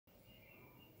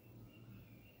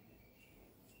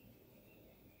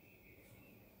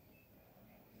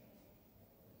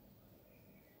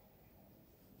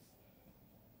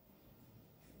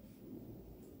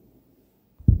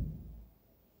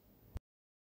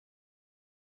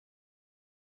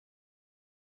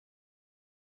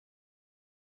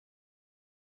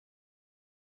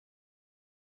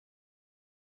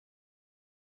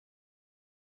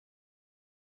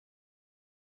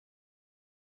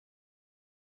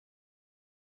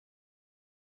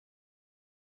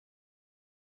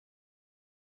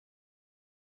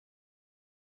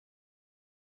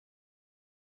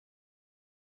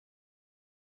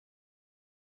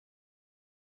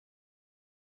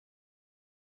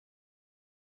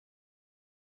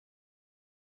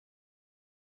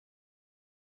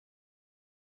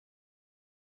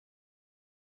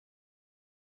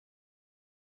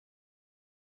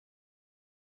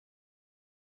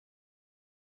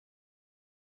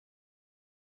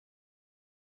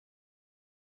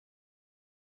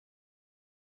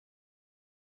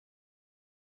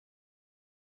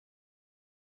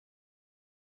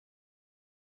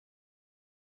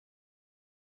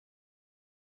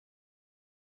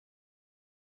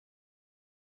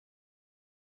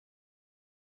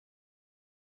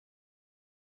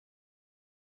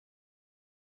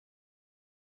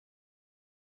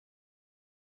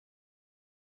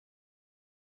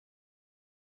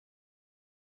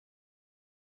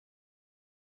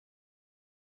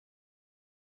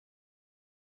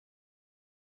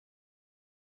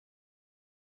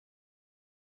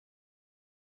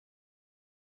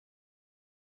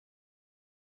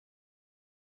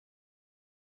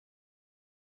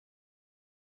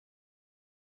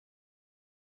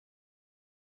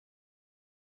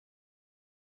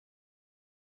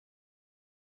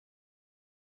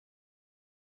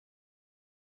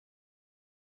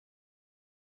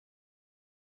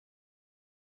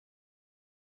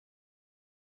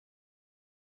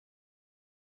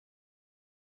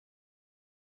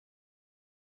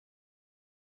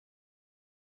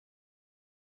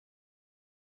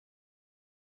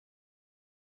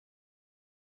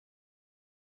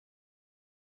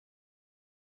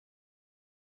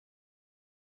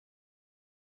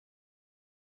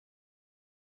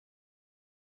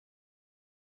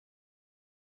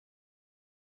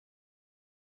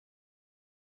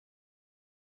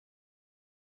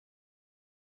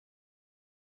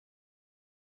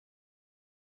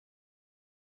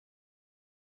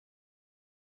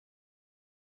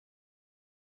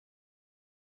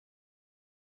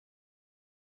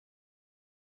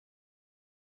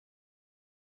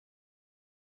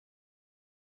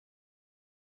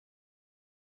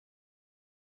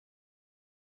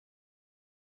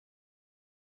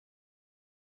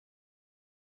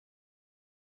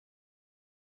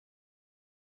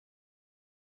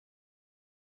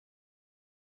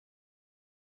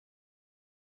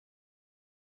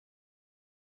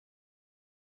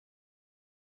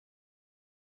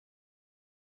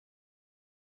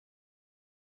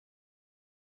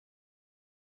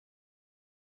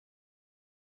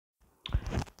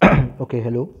Okay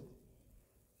hello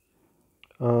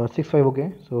 6-5 हो गए,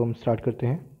 सो हम स्टार्ट करते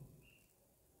हैं।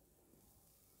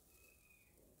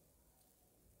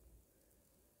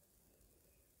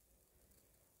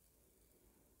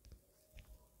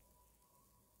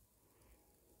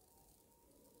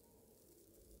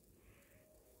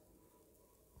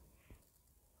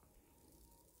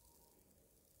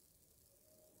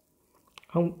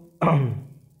 हम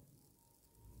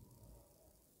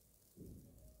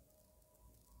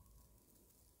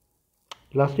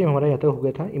लास्ट टाइम हमारा यहाँ तक हो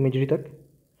गया था इमेजरी तक।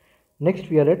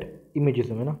 Next we are eight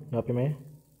imagism, है ना। यहाँ पे मैं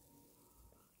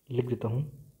लिख देता हूँ।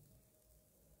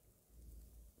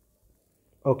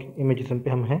 ओके, इमेजिज्म पे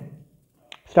हम हैं।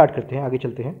 स्टार्ट करते हैं, आगे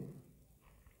चलते हैं।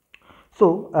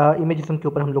 सो इमेजिज्म के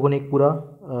ऊपर हम लोगों ने एक पूरा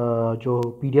जो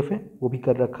पीडीएफ है वो भी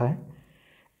कर रखा है।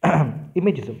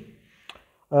 Imagism,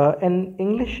 an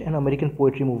English and American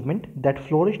poetry movement that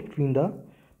flourished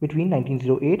between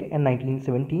 1908 and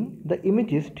 1917. The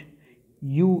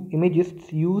imagists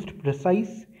used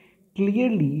precise,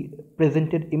 clearly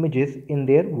presented images in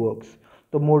their works.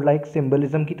 तो more like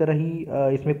symbolism की तरह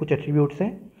ही इसमें कुछ attributes हैं.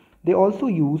 They also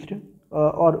used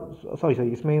और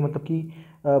सॉरी इसमें मतलब कि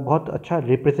बहुत अच्छा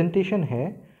रिप्रेजेंटेशन है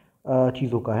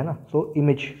चीज़ों का, है ना। सो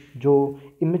जो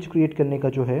इमेज क्रिएट करने का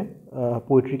जो है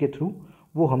पोइट्री के थ्रू,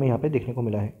 वो हमें यहाँ पे देखने को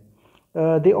मिला है।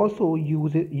 They also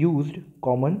used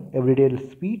common everyday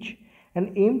speech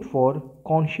and aimed for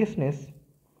consciousness,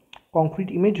 concrete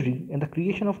imagery and the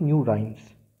creation of new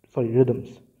rhythms.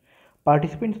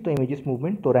 Participants of the images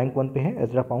movement, तो रैंक 1 पे है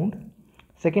एजरा पाउंड,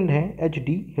 सेकंड है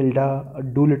HD Hilda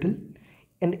Dolittle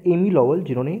and Amy लॉवल,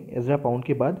 जिन्होंने Ezra pound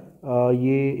के बाद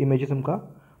ये imagism का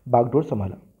बागडोर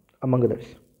संभाला, अमंग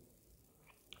अदर्स।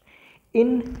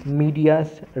 इन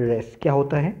मीडियास रेस क्या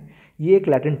होता है? ये एक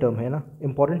लैटिन टर्म है ना,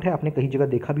 इंपॉर्टेंट है, आपने कहीं जगह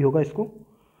देखा भी होगा इसको।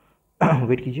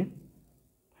 वेट कीजिए,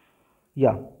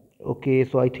 या ओके।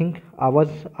 सो आई थिंक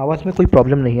आवाज़ में कोई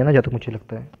प्रॉब्लम नहीं है ना, जहाँ तक मुझे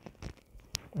लगता है।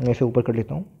 मैं इसे ऊपर कर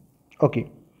लेता हूँ। Okay,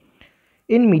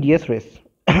 in medius race,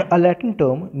 a Latin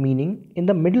term meaning in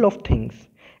the middle of things.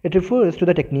 It refers to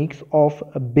the techniques of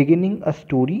beginning a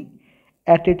story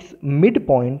at its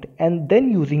midpoint and then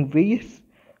using various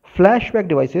flashback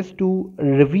devices to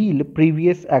reveal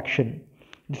previous action.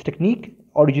 This technique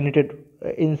originated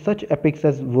in such epics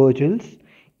as Virgil's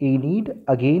Aeneid.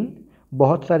 Again,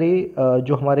 बहुत सारे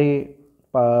जो हमारे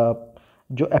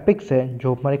जो epics हैं,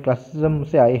 जो हमारे classicism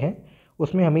से आए हैं,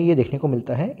 उसमें हमें ये देखने को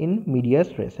मिलता है इन मीडिया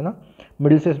स्ट्रेस, है ना।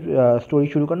 मिडिल से स्टोरी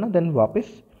शुरू करना, देन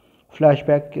वापस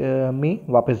फ्लैशबैक में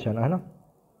वापस जाना, है ना।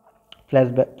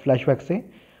 फ्लैशबैक से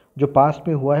जो पास्ट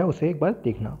में हुआ है उसे एक बार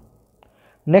देखना।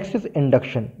 नेक्स्ट इज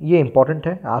इंडक्शन, ये इंपॉर्टेंट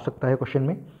है, आ सकता है क्वेश्चन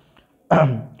में।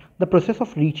 The process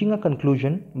of reaching a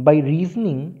conclusion bye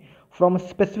reasoning from a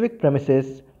specific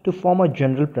premises to form a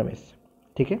general premise,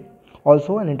 ठीक है।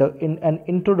 Also an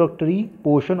introductory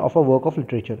portion of a work of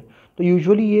literature, तो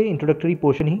usually ये introductory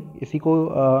portion ही, इसी को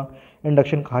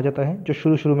इंडक्शन कहा जाता है, जो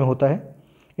शुरू में होता है।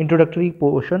 Introductory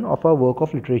portion of a work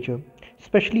of literature,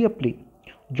 specially a play.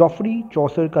 Geoffrey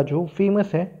चौसर का जो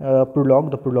फेमस है prologue,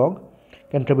 the prologue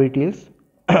Canterbury tales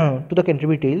to the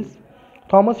Canterbury tales,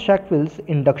 Thomas शैकफिल्ड्स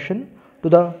induction to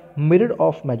the mirror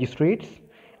of magistrates,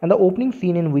 and the opening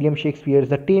seen in William Shakespeare's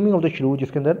the taming of the श्रू,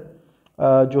 जिसके अंदर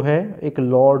जो है एक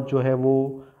Lord जो है वो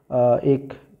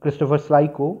एक क्रिस्टोफर स्लाई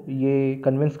को ये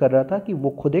कन्विंस कर रहा था कि वो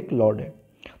खुद एक लॉर्ड है।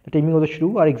 द टेमिंग ऑफ द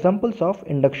श्रू are examples of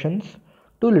inductions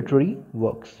to literary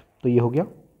works. तो ये हो गया।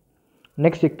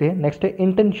 नेक्स्ट देखते हैं। नेक्स्ट है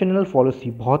इंटेंशनल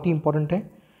फॉलोसी, बहुत ही इंपॉर्टेंट है,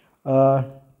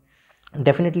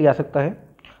 डेफिनेटली आ सकता है।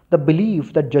 The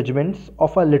believe that judgements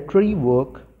of a literary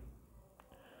work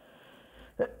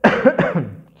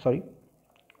sorry,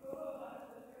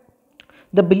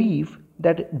 the belief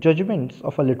that judgments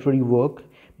of a literary work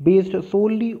based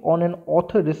solely on an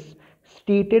author's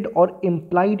stated or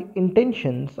implied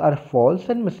intentions are false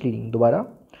and misleading. दोबारा,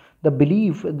 the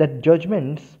belief that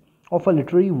judgments of a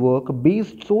literary work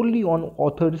based solely on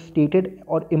author's stated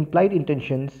or implied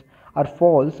intentions are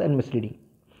false and misleading.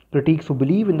 Critics who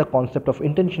believe in the concept of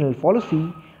intentional fallacy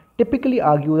typically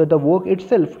argue that the work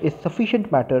itself is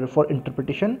sufficient matter for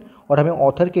interpretation और हमें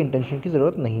author के intention की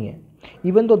ज़रूरत नहीं है.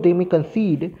 Even though they may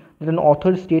concede that an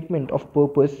author's statement of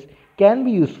purpose can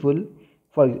be useful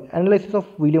for analysis of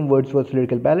William Wordsworth's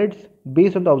lyrical ballads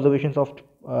based on the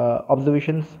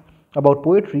observations about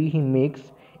poetry he makes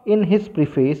in his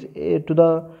preface to the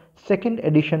second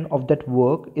edition of that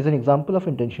work is an example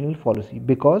of intentional fallacy.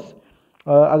 Because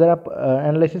अगर आप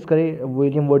analysis करें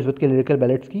William Wordsworth के lyrical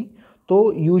ballads की, तो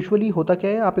usually होता क्या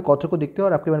है, आप एक ऑथर को देखते हो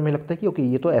और आपके मन में लगता है कि ओके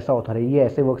ये तो ऐसा ऑथर है, ये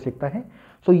ऐसे वर्क्स लिखता है,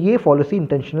 सो ये फॉलोसी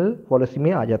इंटेंशनल फॉलोसी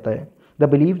में आ जाता है। The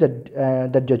believe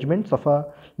that judgements of a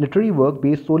literary work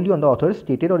based सोनली on the author's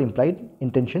stated और implied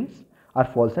intentions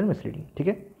are false and misleading, ठीक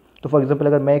है। तो फॉर एग्जाम्पल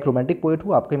अगर मैं एक रोमांटिक पोएट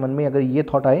हूँ, आपके मन में अगर ये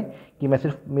थॉट आए कि मैं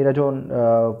सिर्फ मेरा जो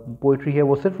पोइट्री है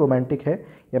वो सिर्फ रोमांटिक है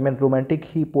या मैं रोमांटिक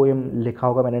ही पोएम लिखा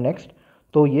होगा मैंने नेक्स्ट,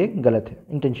 तो ये गलत है,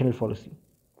 intentional फॉलोसी।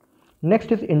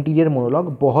 Next is interior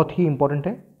monologue, बहुत ही इंपॉर्टेंट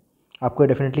है, आपको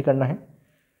डेफिनेटली करना है।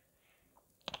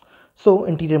 सो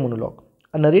interior monologue,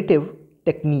 a narrative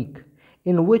technique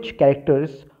in which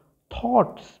characters'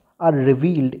 thoughts are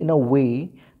revealed in a way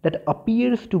that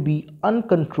appears to be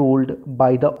uncontrolled by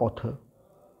the author.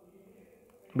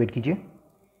 Wait कीजिए.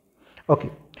 Okay.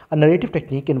 A narrative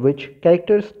technique in which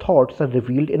characters' thoughts are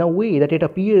revealed in a way that it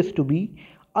appears to be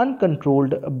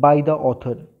uncontrolled by the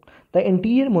author. The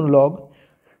interior monologue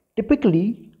typically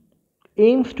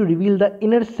aims to reveal the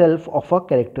inner self of a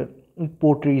character. It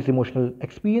portrays emotional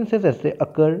experiences as they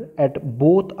occur at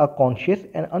both a conscious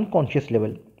and unconscious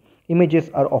level. Images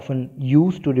are often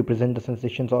used to represent the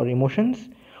sensations or emotions.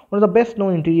 One of the best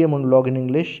known interior monologue in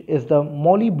English is the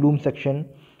Molly Bloom section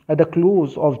at the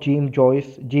close of James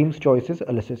Joyce's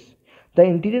Ulysses. The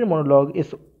interior monologue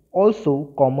is also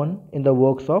common in the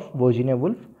works of Virginia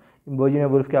Woolf. Virginia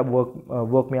Woolf के आप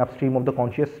work में आप stream of the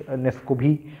consciousness को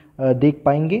भी देख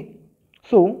पाएंगे।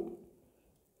 सो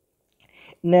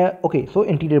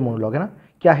interior monologue है ना,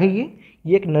 क्या है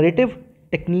ये एक नरेटिव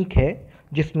टेक्निक है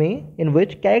जिसमें इन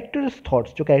विच कैरेक्टर्स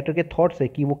थॉट्स, जो कैरेक्टर के थॉट्स है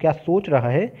कि वो क्या सोच रहा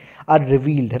है, आर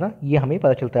रिवील्ड, है ना, ये हमें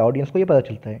पता चलता है, ऑडियंस को ये पता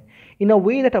चलता है, इन अ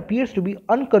way that appears to be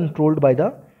uncontrolled by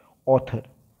the author,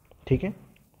 ठीक है।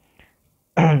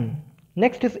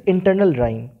 नेक्स्ट इज इंटरनल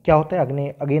राइम, क्या होता है,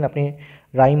 अगेन अपने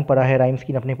राइम पढ़ा है, राइम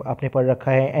स्कीम आपने पढ़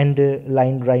रखा है, एंड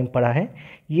लाइन राइम पढ़ा है,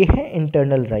 ये है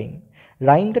internal rhyme,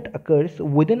 rhyme that occurs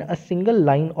with in a single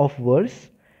line of verse.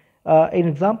 An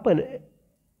example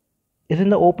is in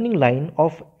the opening line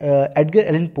of Edgar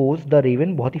Allan pose the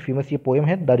Raven, बहुत ही फेमस ये पोएम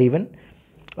है the Raven.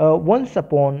 Once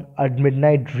upon a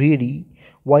midnight dreary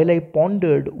while I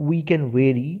pondered weak and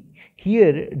weary,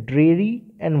 here dreary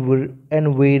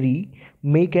and weary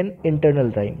make an internal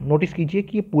rhyme। Notice कीजिए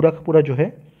कि ये पूरा का पूरा जो है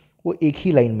वो एक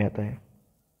ही लाइन में आता है।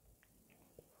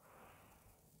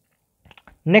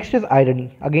 नेक्स्ट इज आयरनी,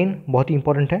 अगेन बहुत ही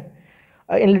इंपॉर्टेंट है।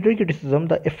 इन literary criticism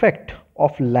the effect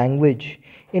of language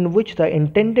in which the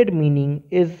intended meaning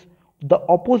is the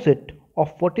opposite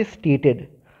of what is stated.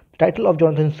 Title of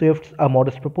Jonathan Swift's a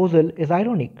modest proposal is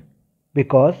ironic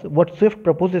because what Swift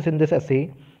proposes in this essay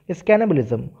is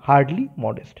cannibalism, hardly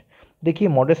modest। देखिए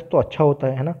modest तो अच्छा होता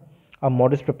है ना, अब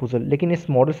modest proposal, लेकिन इस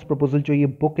modest proposal जो ये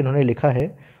बुक इन्होंने लिखा है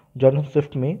जॉनसन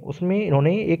स्विफ्ट में, उसमें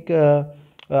इन्होंने एक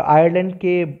आयरलैंड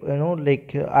के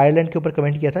लाइक आयरलैंड के ऊपर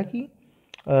कमेंट किया था कि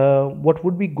what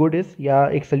would be good is, या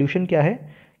एक सोल्यूशन क्या है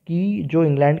कि जो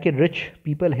इंग्लैंड के रिच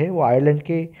पीपल है वो आयरलैंड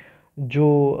के जो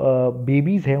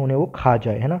बेबीज़ हैं उन्हें वो खा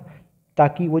जाए, है ना,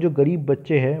 ताकि वो जो गरीब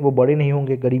बच्चे हैं वो बड़े नहीं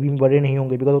होंगे, गरीबी में बड़े नहीं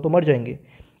होंगे, बिकॉज वो तो मर जाएंगे,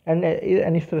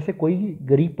 एंड इस तरह से कोई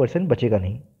गरीब पर्सन बचेगा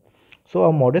नहीं। सो अ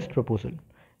मॉडेस्ट प्रपोजल,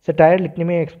 सटायर लिखने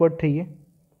में एक्सपर्ट थे ये।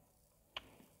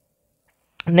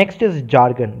 नेक्स्ट इज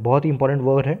जार्गन, बहुत ही इंपॉर्टेंट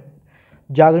वर्ड है।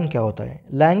 जार्गन क्या होता है?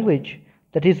 Language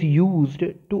that is used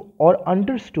to और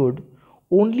understood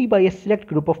only by A select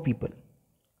group of people.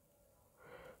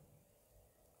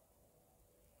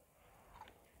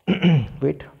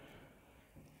 Wait,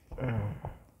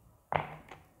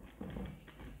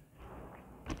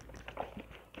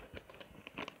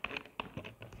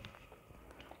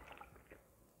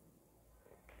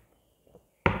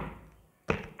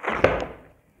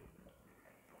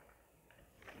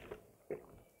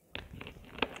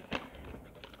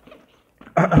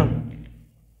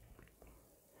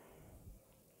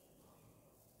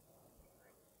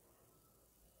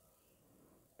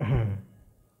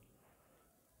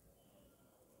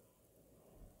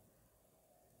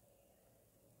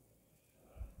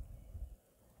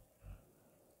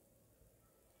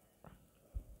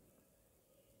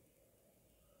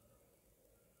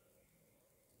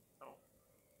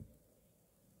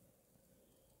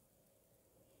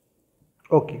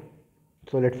 okay,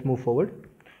 so let's move forward.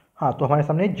 हाँ, तो हमारे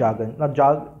सामने जागन,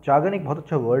 जागन एक बहुत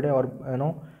अच्छा वर्ड है और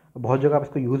बहुत जगह आप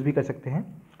इसको यूज़ भी कर सकते हैं।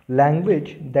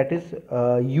 लैंग्वेज दैट इज़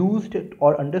यूज्ड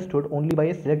और understood only by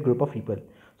A select group of people.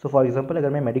 So for example अगर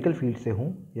मैं मेडिकल फील्ड से हूँ,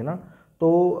 है ना,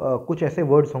 तो कुछ ऐसे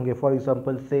वर्ड्स होंगे, फॉर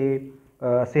एग्जांपल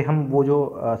से हम वो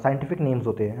जो साइंटिफिक नेम्स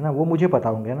होते हैं, है ना, वो मुझे पता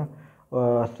होंगे, है ना,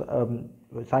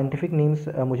 साइंटिफिक नेम्स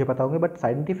मुझे पता होंगे, बट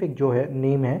साइंटिफिक जो है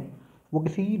नेम है वो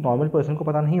किसी नॉर्मल पर्सन को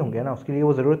पता नहीं होंगे, है ना, उसके लिए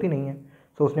वो ज़रूरत ही नहीं है,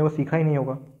 सो उसने वो सीखा ही नहीं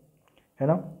होगा, है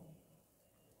ना।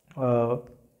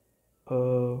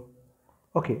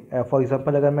 ओके, फॉर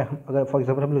एग्जांपल अगर फॉर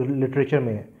एग्जांपल हम लिटरेचर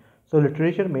में है, सो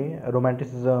लिटरेचर में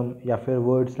रोमांटिसिज्म या फिर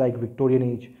words like Victorian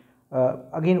age,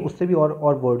 again उससे भी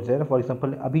और वर्ड्स है ना। फॉर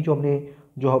एग्जांपल अभी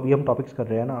जो अभी हम टॉपिक्स कर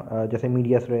रहे हैं ना, जैसे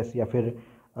मीडिया स्ट्रेस या फिर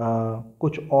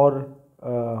कुछ और,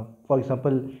 फॉर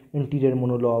एग्जांपल इंटीरियर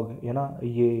मोनोलॉग है ना,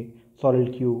 ये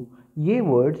सॉलिड क्यू, ये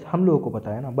वर्ड्स हम लोगों को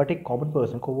पता है ना, बट एक कॉमन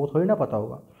पर्सन को वो थोड़ी ना पता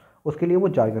होगा, उसके लिए वो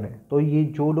जार्गन है। तो ये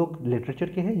जो लोग लिटरेचर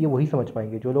के हैं ये वही समझ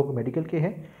पाएंगे, जो लोग मेडिकल के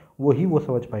हैं वही वो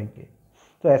समझ पाएंगे।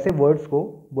 तो ऐसे वर्ड्स को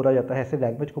बोला जाता है, ऐसे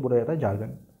लैंग्वेज को बोला जाता है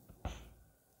jargon.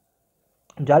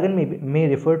 Jargon may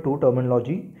refer to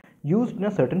terminology used in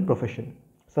a certain profession,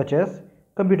 such as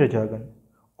computer jargon,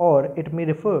 or it may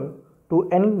refer to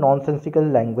any nonsensical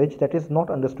language that is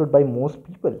not understood by most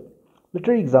people.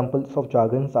 Literary examples of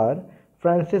jargons are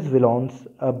Francis Villon's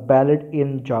A Ballad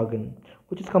in Jargon,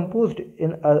 which is composed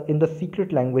in the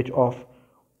secret language of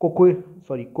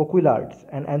Coquillards,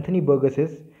 and Anthony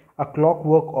Burgess's A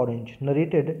Clockwork Orange,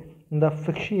 narrated in the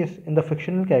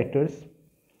fictional characters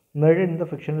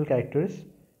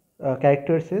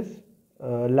is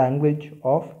language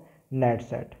of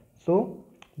nadsat. So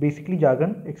basically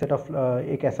jargon एक set of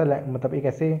एक ऐसा मतलब एक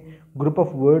ऐसे group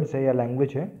of words है या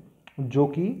language है जो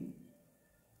कि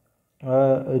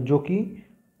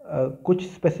कुछ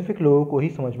स्पेसिफिक लोगों को ही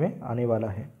समझ में आने वाला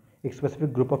है, एक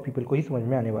स्पेसिफिक ग्रुप ऑफ पीपल को ही समझ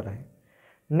में आने वाला है।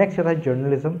 नेक्स्ट आता है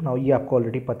जर्नलिज्म। नाउ ये आपको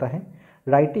ऑलरेडी पता है,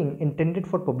 writing intended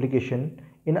for publication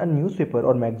in a newspaper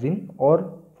और मैगजीन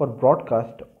और for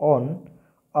broadcast on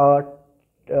a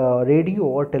radio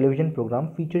or television program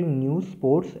featuring news,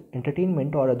 sports,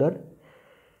 entertainment or other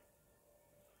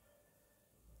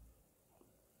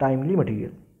timely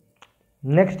material.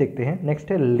 Next देखते हैं,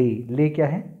 नेक्स्ट है ले क्या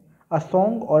है? अ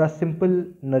सॉन्ग और अ सिंपल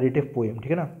नरेटिव पोएम,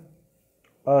 ठीक है ना,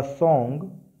 अ सॉन्ग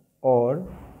और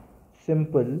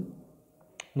simple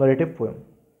narrative poem.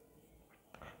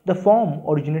 The form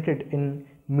originated in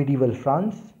medieval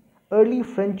France. Early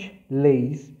French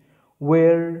lays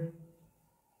were,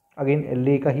 again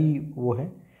lay का ही वो है,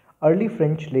 early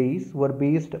French lays were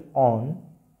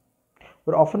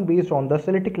often based on the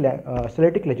Celtic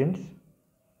legends,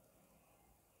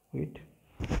 wait,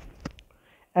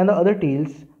 and the other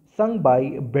tales sung by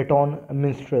Breton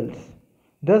minstrels.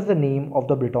 Thus the name of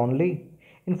the Breton lay.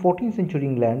 In 14th century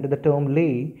England, the term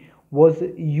lay was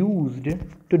used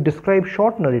to describe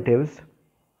short narratives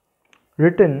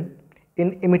written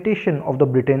in imitation of the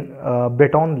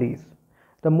Breton lays.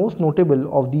 The most notable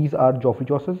of these are Geoffrey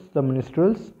Chaucer's The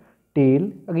Minstrel's Tale.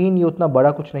 Again ये उतना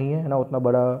बड़ा कुछ नहीं है ना, उतना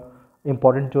बड़ा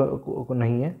important जो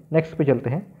नहीं है। नेक्स्ट पे चलते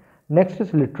हैं। Next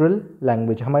is literal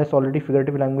language. हमारे ऑलरेडी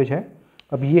फिगरेटिव लैंग्वेज है,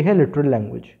 अब ये है literal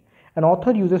language. An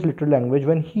author uses literal language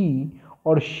when he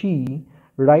और she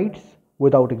writes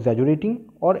without exaggerating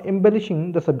or embellishing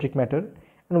the subject matter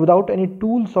and without any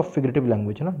tools of figurative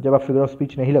language, है ना, जब आप figure of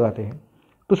speech नहीं लगाते हैं।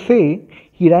 To say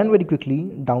he ran very quickly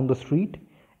down the street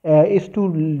is to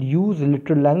use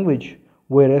literal language,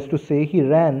 whereas to say he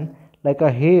ran like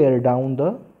a hare down the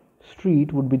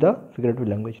street would be the figurative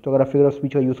language. तो अगर आप figure of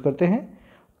speech का use करते हैं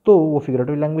तो वो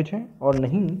figurative language है, और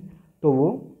नहीं तो वो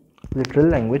literal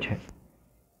language है।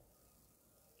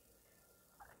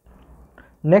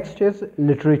 Next is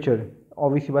literature.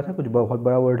 ऑब्वियसली बात है, कुछ बहुत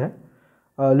बड़ा वर्ड है।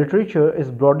 Literature is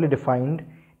broadly defined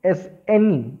as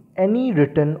any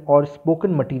written और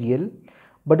spoken material,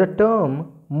 but the term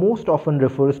most often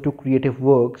refers to creative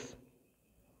works.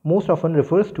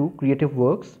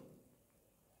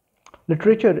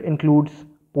 Literature includes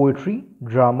poetry,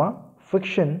 drama,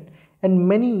 fiction, and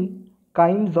many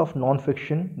kinds of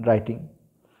non-fiction writing,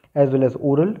 as well as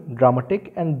oral, dramatic,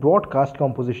 and broadcast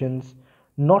compositions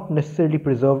not necessarily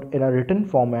preserved in a written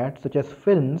format, such as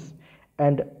films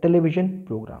and television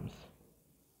programs.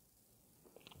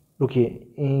 रुकिए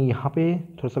यहाँ पे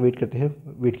थोड़ा सा wait करते हैं,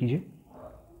 wait कीजिए।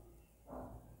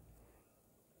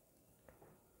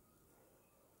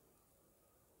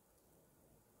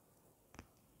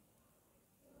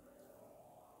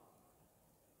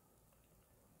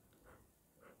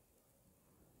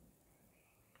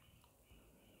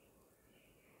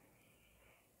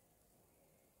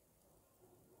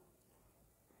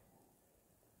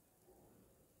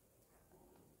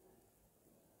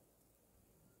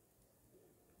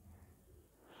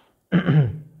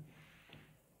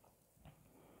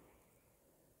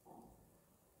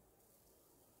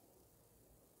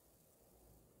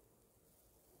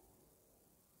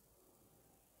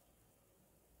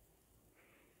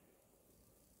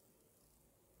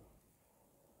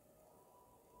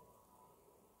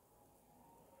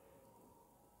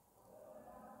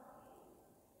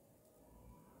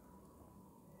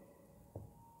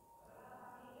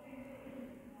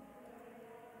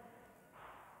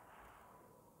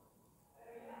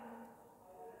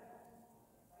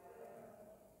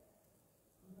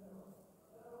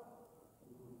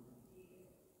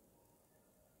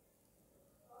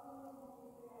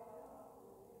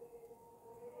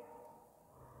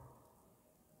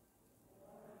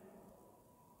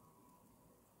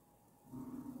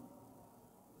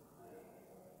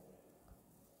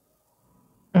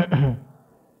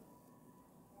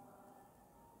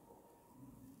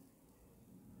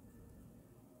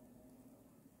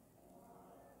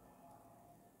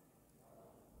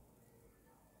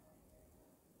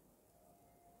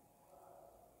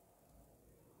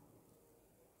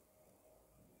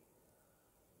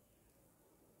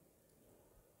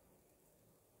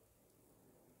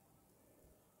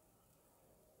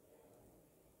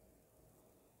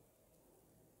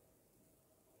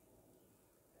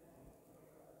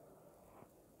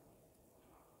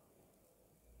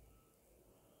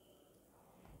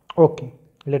 Okay,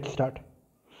 let's start.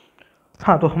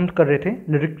 हाँ, तो हम कर रहे थे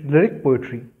lyric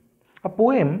poetry, a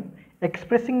poem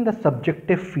expressing the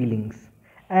subjective feelings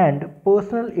and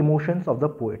personal emotions of the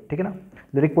poet. ठीक है ना।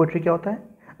 लिरिक पोएट्री क्या होता है?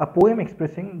 A poem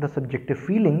expressing the subjective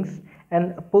feelings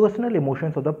and personal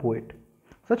emotions of the poet.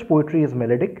 Such poetry is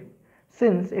melodic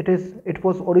since it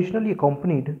was originally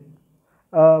accompanied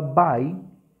by,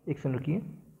 एक second रुकिए,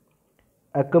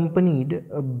 accompanied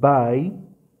by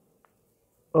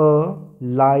a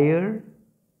lyre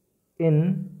in,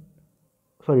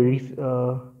 sorry,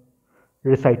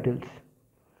 recitals.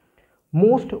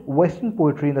 Most Western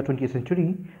poetry in the 20th century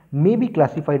may be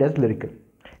classified as lyrical.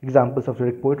 Examples of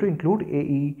lyric poetry include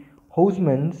A.E.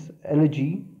 Housman's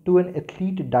Elegy to an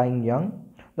Athlete Dying Young,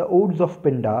 the Odes of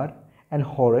Pindar and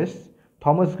Horace,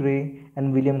 Thomas Gray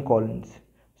and William Collins,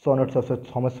 sonnets of Sir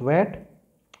Thomas Watt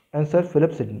and Sir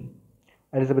Philip Sidney,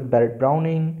 Elizabeth Barrett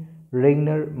Browning,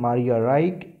 Rainer Maria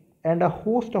Reich, and a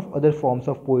host of other forms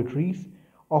of poetries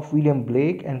of William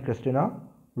Blake and Christina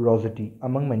Rossetti,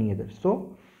 among many others. So,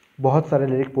 बहुत सारे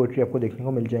lyric poetry आपको देखने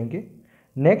को मिल जाएंगे।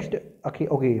 Next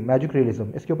okay, magic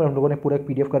realism, इसके ऊपर हम लोगों ने पूरा एक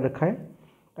पीडीएफ कर रखा है।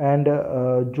 एंड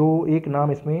जो एक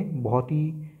नाम इसमें बहुत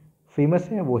ही फेमस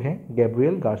है वो है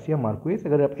गैब्रियल गार्सिया मार्क्वेज।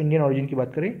 अगर आप इंडियन ओरिजिन की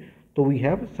बात करें तो we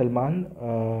have Salman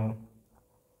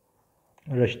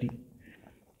Rushdie.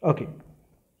 Okay,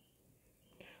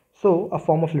 so a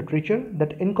form of literature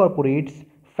that incorporates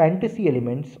fantasy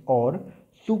elements or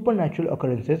supernatural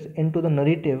occurrences into the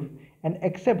narrative and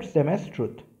accepts them as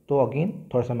truth. तो अगेन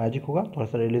थोड़ा सा मैजिक होगा, थोड़ा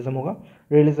सा रियलिज्म होगा।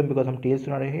 रियलिज्म बिकॉज हम टेल्स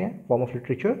सुना रहे हैं। Form of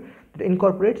literature that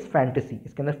incorporates fantasy,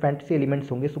 इसके अंदर फैंटेसी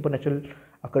एलिमेंट्स होंगे, सुपरनेचुरल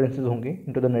अकरेंसेज होंगे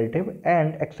into the narrative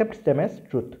and accepts them as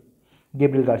truth.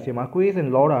 Gabriel Garcia Marquez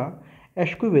and Laura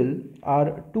Esquivel are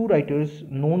two writers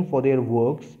known for their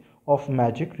works of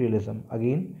magic realism.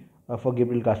 Again, for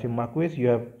Gabriel Garcia Marquez, you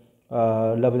have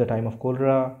Love in the Time of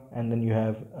Cholera, and then you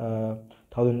have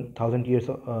Thousand Years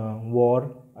War,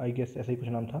 I guess ऐसा ही कुछ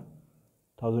नाम था,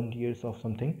 1000 Years of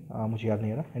something, मुझे याद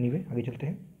नहीं आ रहा। Anyway, आगे चलते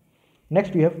हैं।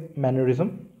 Next we have mannerism.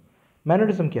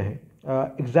 Mannerism क्या है?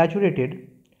 Exaggerated,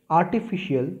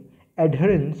 artificial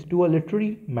adherence to a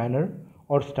literary manner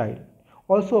or style.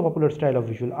 Also a popular style of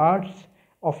visual arts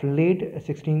of late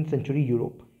 16th century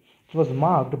Europe. It was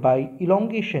marked by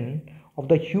elongation of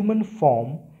the human form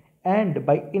and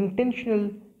by intentional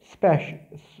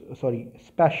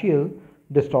spatial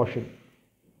distortion.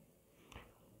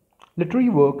 Literary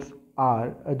works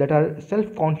that are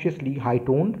self-consciously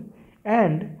high-toned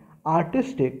and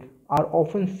artistic are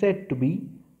often said to be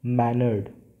mannered.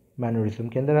 Mannerism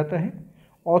के अंदर आता है।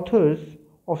 Authors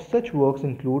of such works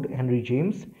include Henry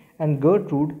James and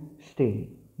Gertrude Stein,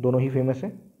 दोनों ही famous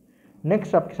है।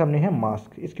 Next आपके सामने है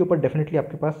mask. इसके ऊपर डेफिनेटली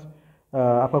आपके पास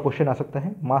आपका क्वेश्चन आ सकता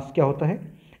है। मास्क क्या होता है?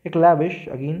 एक लैविश,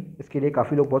 अगेन इसके लिए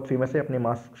काफ़ी लोग बहुत फेमस है अपने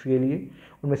मास्क के लिए,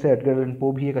 उनमें से एडगर एलन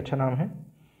पो भी एक अच्छा नाम है।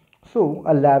 So,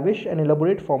 a lavish and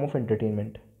elaborate form of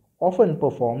entertainment, often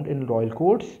performed in royal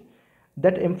courts,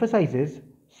 that emphasizes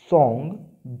song,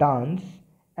 dance,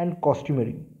 and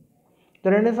costumery.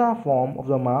 The Renaissance form of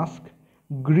the mask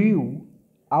grew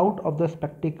out of the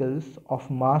spectacles of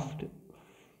masked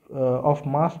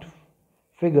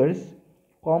figures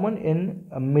common in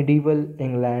medieval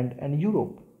England and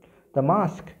Europe. The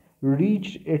mask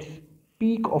reached its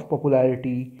peak of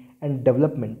popularity and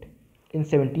development in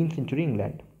 17th century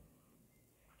England.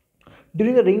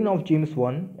 During the reign of James I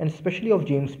and especially of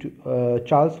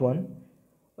Charles I,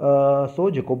 so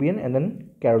Jacobean and then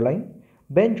Caroline,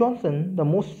 Ben Jonson, the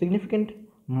most significant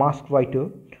mask writer,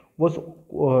 was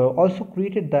also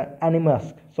created the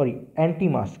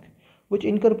anti-mask, which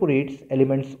incorporates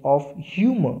elements of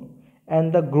humor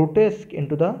and the grotesque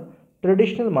into the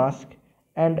traditional mask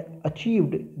and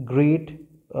achieved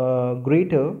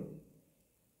greater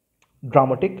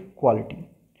dramatic quality.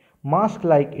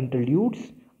 Mask-like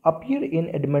interludes appear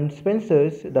in Edmund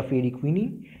Spenser's The Faerie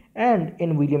Queene and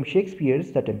in William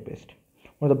Shakespeare's The Tempest.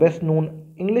 One of the best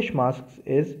known English masks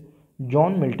is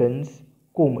John Milton's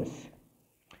Comus.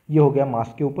 ये हो गया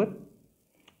mask के ऊपर।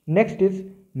 Next is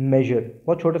major,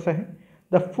 बहुत छोटा सा है।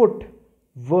 The foot,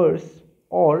 verse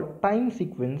और time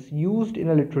sequence used in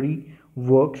a literary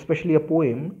work, especially a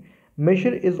poem,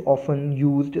 measure is often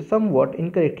used somewhat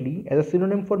incorrectly as a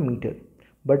synonym for meter,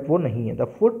 but वो नहीं है. The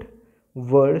foot,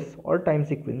 verse or time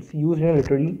sequence used in a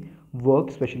literary work,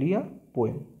 especially a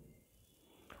poem.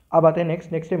 अब आते हैं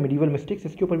next है medieval mystics.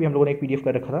 इसके ऊपर भी हम लोगों ने एक PDF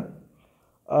कर रखा था.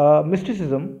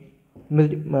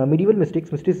 Medieval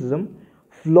mysticism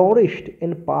flourished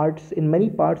in many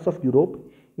parts of Europe,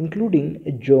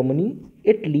 including Germany,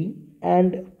 Italy,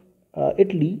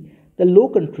 the Low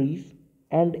Countries,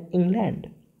 and England.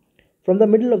 From the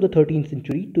middle of the 13th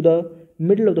century to the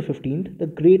middle of the 15th, the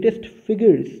greatest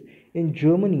figures in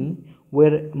Germany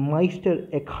were Meister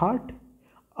Eckhart,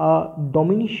 a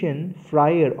Dominican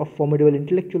friar of formidable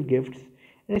intellectual gifts,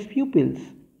 and his pupils,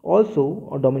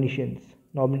 also Dominicans,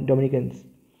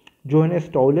 Johannes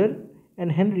Tauler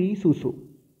and Henry Suso.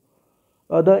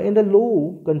 In the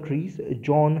Low Countries,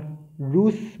 John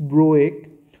Ruysbroek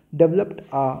developed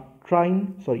a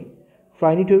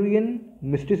Trinitarian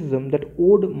mysticism that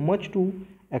owed much to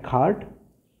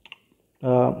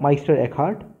Meister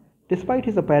Eckhart, despite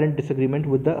his apparent disagreement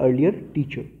with the earlier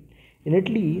teacher. In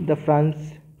Italy, the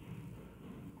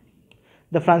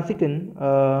Franciscan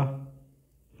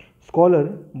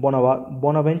scholar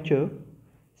Bonaventure,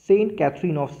 Saint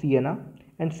Catherine of Siena,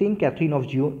 and Saint Catherine of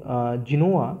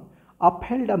Genoa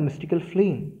upheld a mystical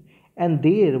flame, and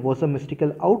there was a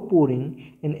mystical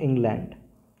outpouring in England,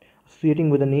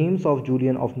 associating with the names of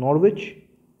Julian of Norwich,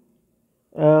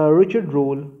 Richard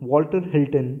Rolle, Walter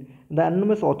Hilton, and the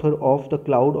anonymous author of The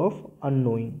Cloud of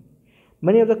Unknowing.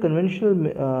 Many of the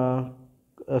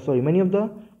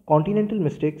continental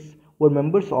mystics were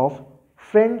members of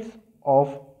Friends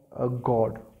of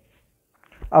God,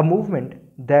 a movement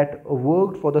that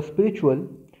worked for the spiritual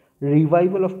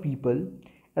revival of people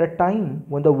at a time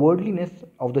when the worldliness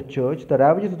of the church, the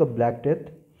ravages of the Black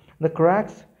Death, the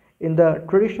cracks in the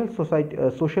traditional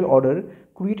social order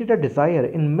created a desire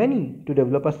in many to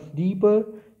develop a deeper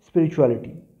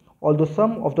spirituality. Although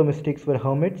some of the mystics were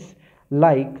hermits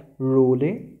like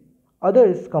Rolle,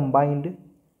 others combined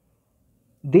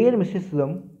their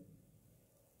mysticism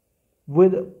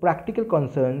with practical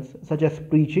concerns such as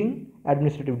preaching,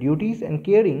 administrative duties, and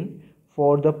caring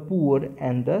for the poor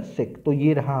and the sick. तो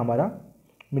ये रहा हमारा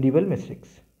medieval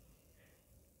mystics.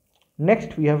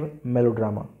 Next we have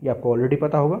melodrama. ये आपको already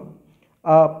पता होगा.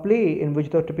 A play in which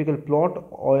the typical plot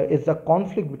is the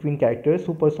conflict between characters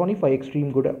who personify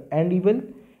extreme good and evil.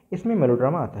 इसमें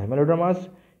melodrama आता है. Melodramas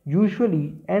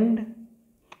usually end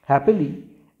happily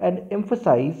and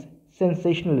emphasize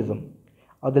sensationalism.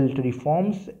 Other literary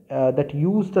forms that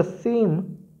use the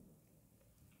same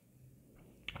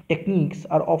techniques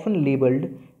are often labeled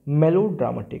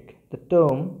melodramatic. The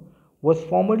term was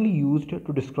formerly used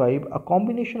to describe a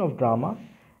combination of drama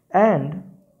and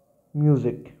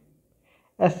music.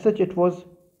 As such, it was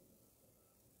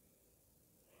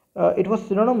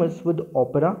synonymous with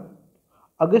opera.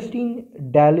 Augustin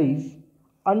Daly's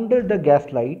Under the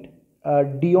Gaslight,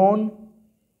 Dion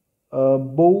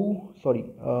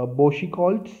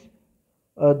Boucicault's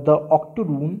The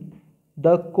Octoroon,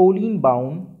 The Colleen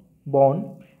Bawn,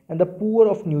 and The Poor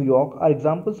of New York are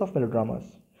examples of melodramas.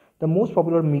 The most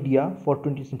popular media for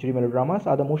 20th century melodramas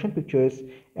are the motion pictures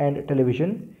and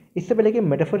television. इससे पहले कि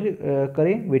metaphor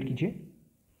करें, wait कीजिए.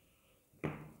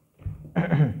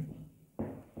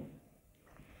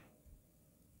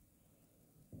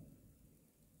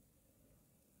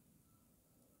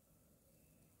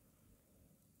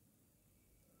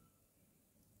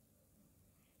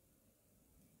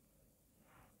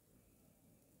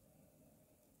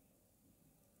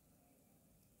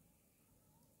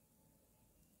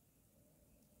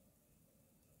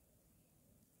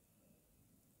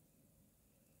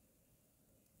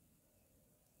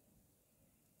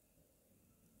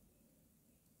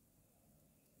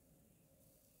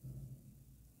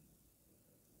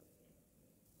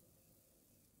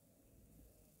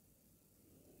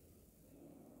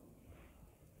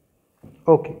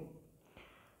 Okay,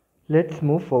 let's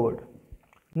move forward.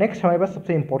 Next हमारे पास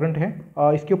सबसे important है,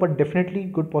 इसके ऊपर डेफिनेटली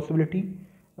गुड पॉसिबिलिटी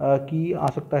की आ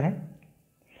सकता है,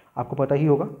 आपको पता ही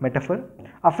होगा. Metaphor,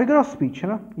 a figure of speech है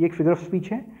ना, ये एक फिगर ऑफ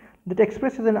स्पीच है that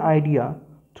expresses an idea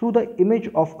through the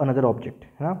image of another object,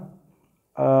 है ना.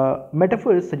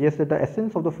 Metaphor suggest the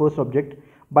essence of the first object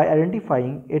by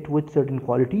identifying it with certain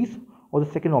qualities of the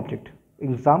second object.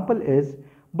 Example is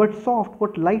but soft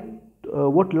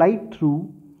what light through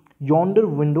yonder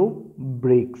window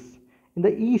breaks. In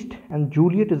the East, and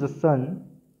Juliet is the sun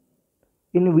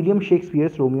in William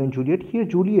Shakespeare's Romeo and Juliet. Here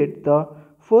Juliet, the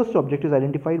first object, is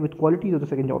identified with qualities of the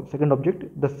second object,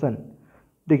 the sun.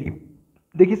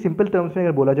 देखिए simple terms में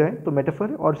अगर बोला जाए तो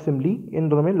metaphor और simply इन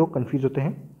दोनों में लोग कंफ्यूज होते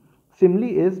हैं. सिमली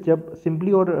इज जब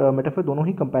सिंपली और मेटाफर दोनों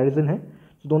ही कंपैरिजन है,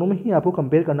 तो दोनों में ही आपको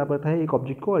कंपेयर करना पड़ता है एक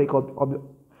ऑब्जेक्ट को और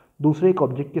दूसरे एक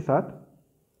ऑब्जेक्ट के साथ।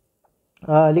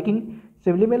 लेकिन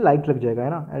सिमली में लाइक लग जाएगा, है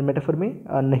ना, एंड मेटाफर में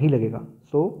नहीं लगेगा।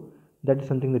 So that is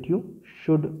something that you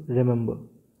should remember.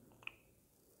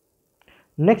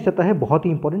 Next आता है बहुत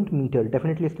ही इंपॉर्टेंट, मीटर।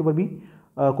 डेफिनेटली इसके ऊपर भी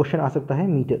क्वेश्चन आ सकता है,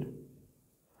 metre.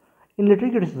 In literary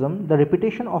criticism the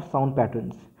repetition of sound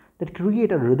patterns that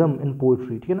create a rhythm in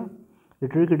poetry, ठीक है ना।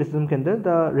 लिटरेरी क्रिटिसिज्म के अंदर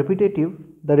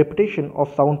the repetition of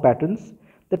sound patterns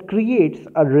that creates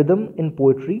a rhythm in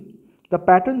poetry, the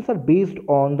patterns are based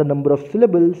on the number of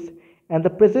syllables and the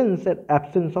presence and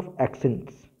absence of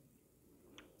accents.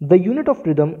 The unit of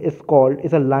rhythm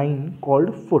is a line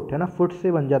called foot, है ना, foot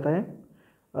से बन जाता है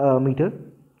meter.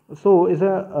 So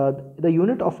the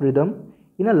unit of rhythm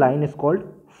in a line is called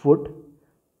foot.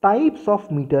 Types of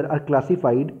meter are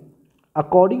classified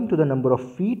according to the number of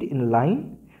feet in a line.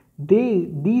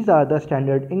 These are the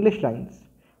standard English lines.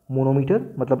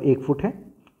 Manometer मतलब 1 foot है,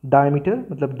 diameter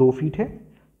मतलब 2 feet है,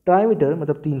 ट्राईमीटर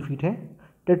मतलब 3 feet है,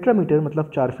 tetrameter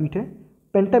मतलब 4 feet है,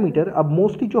 pentameter, अब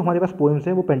mostly जो हमारे पास पोएम्स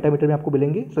हैं वो पेंटामीटर में आपको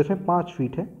मिलेंगे, तो इसमें 5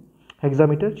 फीट है,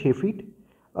 हेक्सामीटर 6 फीट,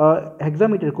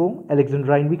 हेक्सामीटर को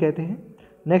एलेक्जेंड्राइन भी कहते हैं।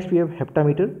 Next we have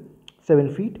हेप्टामीटर 7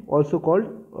 feet, also called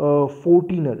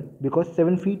फोर्टीनर because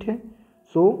 7 feet है।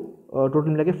 सो टोटल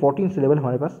मिला के 14 सिलेबल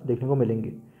हमारे पास देखने को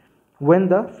मिलेंगे। When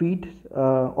the feet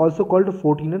also called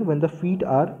फोर्टीनर when the feet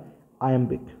are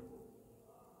iambic.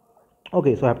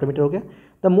 Okay, सो हेप्टामीटर हो गया।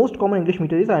 The most common English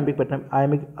metre is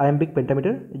iambic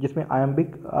pentameter, जिसमें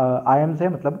आयम्बिक आयम्स है,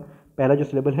 मतलब पहला जो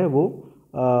सिलेबल है वो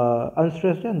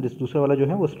अनस्ट्रेस्ड है, दूसरा वाला जो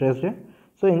है वो स्ट्रेस्ड है।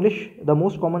 So the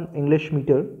most common English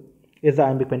meter is the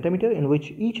iambic pentameter, in which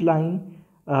each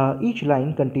line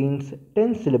contains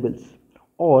 10 syllables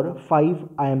or 5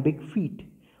 iambic feet,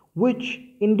 which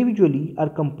individually are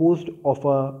composed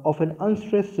of an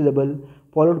unstressed syllable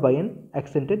followed by an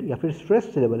accented या फिर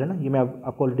stressed syllable, है ना, ये मैं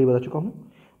आपको already बता चुका हूँ।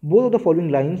 Both of the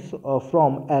following lines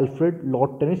from Alfred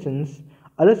Lord Tennyson's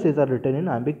Ulysses are written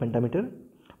in iambic pentameter.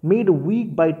 Made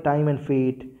weak by time and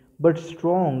fate, but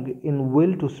strong in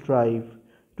will to strive,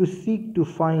 to seek, to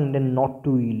find, and not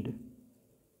to yield.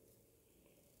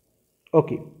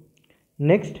 Okay,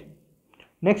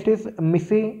 next is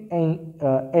mise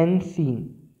en scene.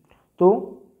 तो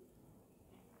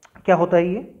क्या होता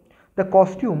है ये? The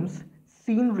costumes,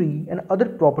 scenery and other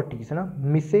properties, है ना,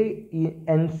 mise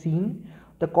en scene,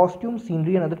 the costume,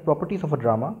 scenery and other properties of a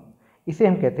drama, इसे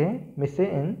हम कहते हैं mise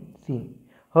en scene.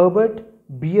 Herbert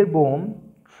Beerbohm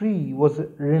Tree was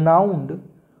renowned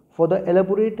for the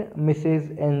elaborate mise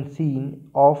en scene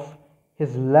of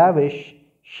his lavish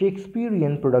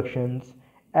Shakespearean productions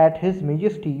at His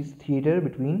Majesty's Theatre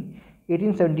between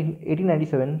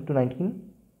 1897 to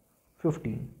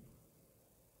 1915.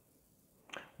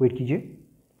 Wait कीजिए।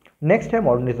 Next है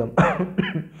modernism.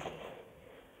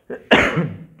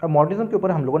 अब modernism के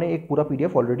ऊपर हम लोगों ने एक पूरा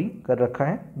पीडीएफ ऑलरेडी कर रखा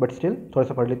है, बट स्टिल थोड़ा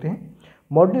सा पढ़ लेते हैं।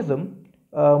 Modernism,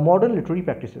 modern literary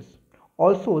practices,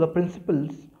 also the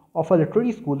principles of a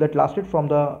literary school that lasted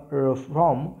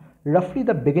from roughly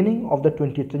the beginning of the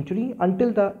 20th century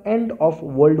until the end of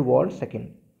World War II.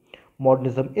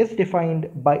 Modernism is defined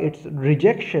by its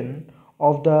rejection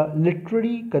of the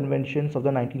literary conventions of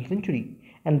the 19th century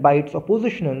and by its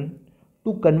opposition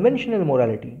to conventional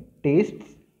morality,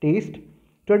 taste,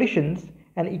 traditions,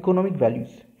 and economic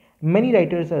values. Many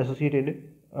writers are associated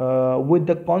with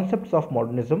the concepts of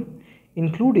modernism,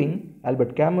 including Albert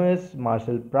Camus,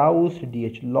 Marcel Proust,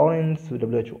 D.H. Lawrence,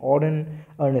 W.H. Auden,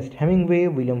 Ernest Hemingway,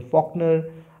 William Faulkner,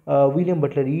 William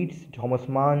Butler Yeats, Thomas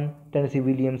Mann, Tennessee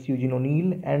Williams, Eugene O'Neill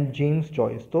and James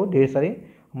Joyce। तो ढेर सारे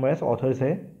हमारे पास authors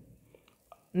है।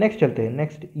 Next चलते हैं।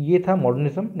 Next ये था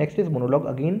modernism. Next is monologue,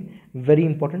 again very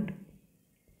important.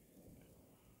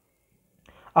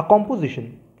 A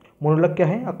composition, monologue क्या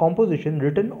है? अ कॉम्पोजिशन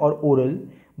रिटन और oral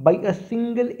by a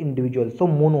single individual. So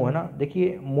mono है ना,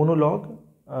 देखिए मोनोलॉग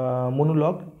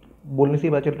बोलने से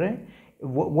ही पता चल रहा है।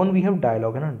 वन वी हैव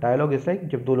डायलॉग, है ना, डायलॉग इज लाइक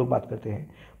जब दो लोग बात करते हैं।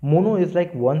 Mono is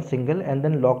like one single and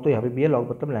then log, तो यहाँ पे भी है लॉग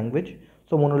मतलब language.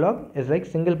 So monologue is like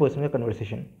single person का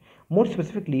conversation. More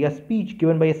specifically a speech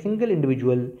given by a single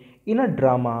individual in a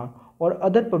drama और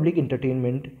other public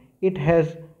entertainment. It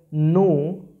has no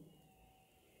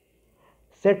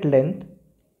set length.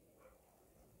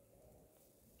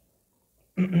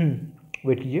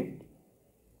 Wait कीजिए।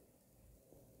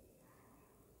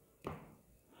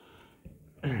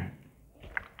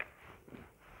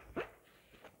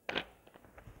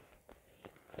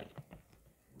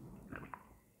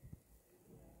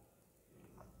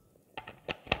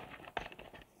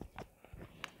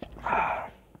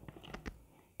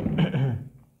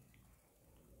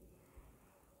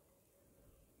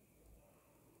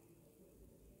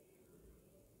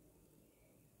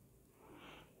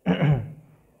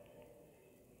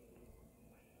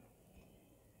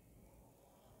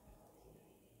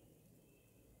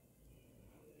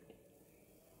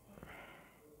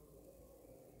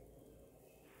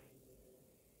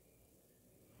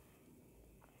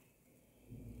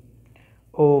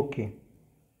 Okay,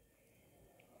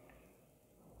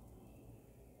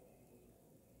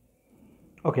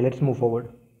 okay, let's move forward.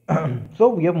 So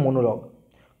we have monologue,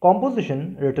 composition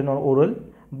written or oral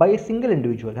by a single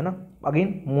individual, है ना. Again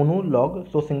monologue,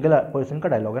 so single person का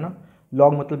dialogue है ना.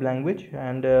 Log मतलब language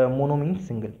and mono means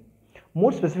single.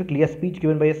 More specifically, a speech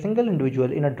given by a single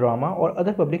individual in a drama or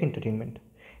other public entertainment.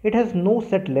 It has no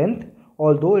set length,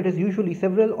 although it is usually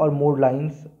several or more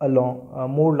lines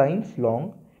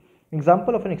long.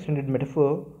 Example of an extended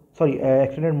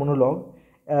extended monologue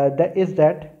that is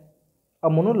that a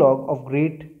monologue of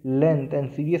great length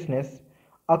and seriousness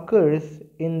occurs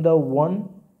in the one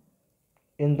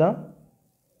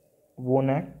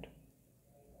act,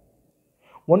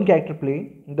 one character play,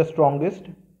 the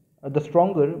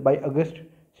stronger by August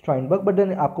Strindberg. But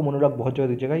then आपको monologue बहुत जगह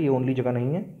दीजिएगा, ये only जगह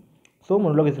नहीं है. So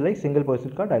monologue is like single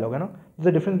person का dialogue है ना. There's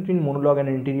a difference between monologue and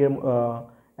interior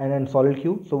and solid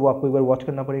cue. So वो आपको एक बार watch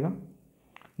करना पड़ेगा.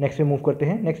 नेक्स्ट पे मूव करते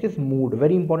हैं. Next is mood,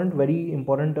 very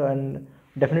important and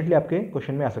definitely आपके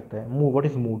क्वेश्चन में आ सकता है. Mood, what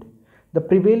is mood? The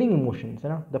prevailing emotions, है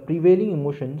ना, the prevailing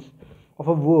emotions of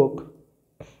a work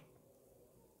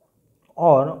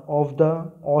और of the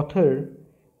author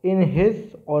in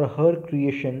his और हर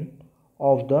creation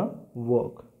of the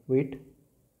work. Wait,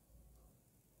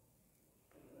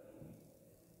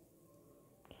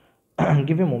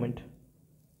 give a moment,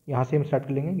 यहाँ से हम स्टार्ट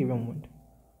कर लेंगे. Give a moment.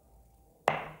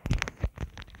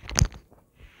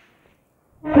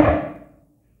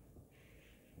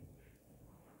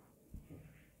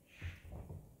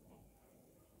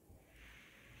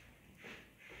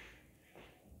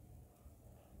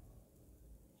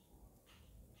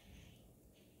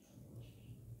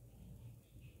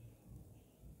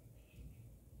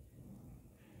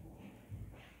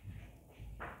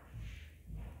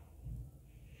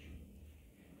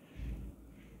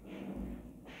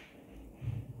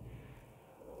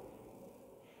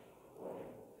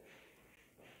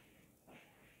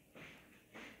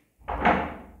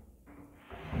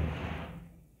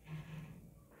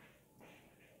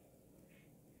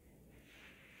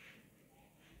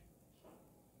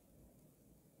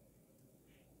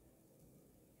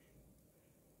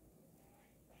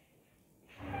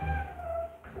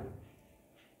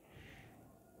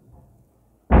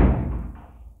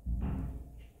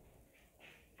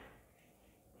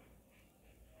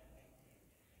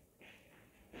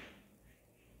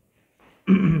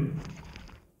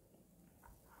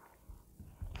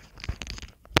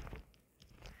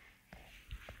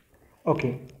 Okay,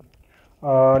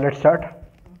 let's start.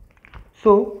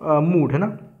 So mood, है ना,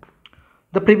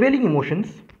 द प्रिवेलिंग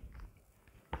इमोशंस,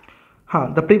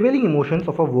 हाँ, the prevailing emotions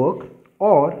of a work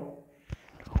और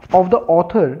of the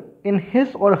author in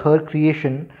his और हर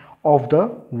क्रिएशन ऑफ द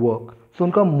वर्क. सो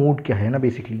उनका मूड क्या है ना,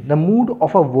 basically the mood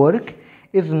of a work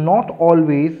is not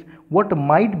always what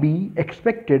might be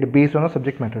expected based on a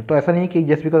subject matter. तो ऐसा नहीं कि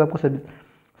जस्ट बिकॉज आपको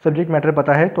सब्जेक्ट मैटर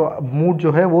पता है तो मूड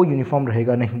जो है वो यूनिफॉर्म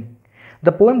रहेगा, नहीं.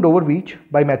 The poem Dover Beach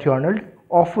by Matthew Arnold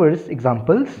offers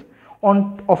examples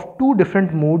of two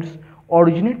different moods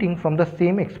originating from the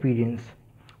same experience.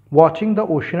 Watching the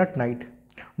ocean at night.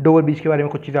 Dover बीच के बारे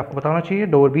में कुछ चीज़ें आपको बताना चाहिए.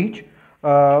 डोवर बीच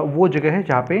वो जगह है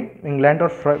जहाँ पे इंग्लैंड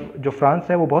और जो फ्रांस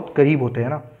है वो बहुत करीब होते हैं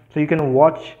ना. सो यू कैन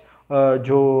वॉच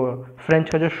जो फ्रेंच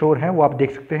का जो शोर है वो आप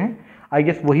देख सकते हैं. आई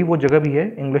गेस वही वो जगह भी है,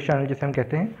 इंग्लिश चैनल जिसे हम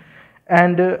कहते हैं.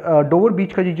 एंड डोवर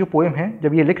बीच का जो पोएम है,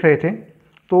 जब ये लिख रहे थे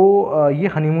तो ये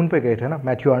हनीमून पे गए थे ना.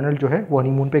 मैथ्यू आर्नल्ड जो है वो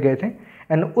हनीमून पे गए थे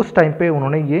एंड उस टाइम पे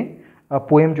उन्होंने ये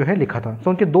पोएम जो है लिखा था. सो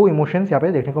उनके दो इमोशंस यहाँ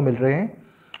पे देखने को मिल रहे हैं.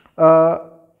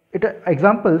 It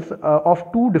examples of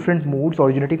to different moods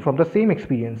originating from the same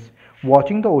experience.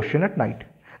 Watching the ocean at night.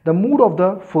 The mood off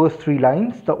the first three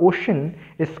lines, the ocean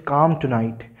is काम to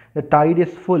night, the Tide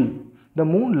is full, the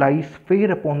moon lies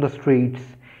fair upon the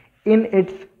straits, in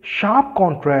its sharp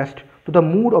contrast to the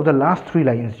mood off the last three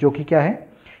lines, जो कि क्या है,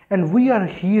 and we are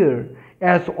here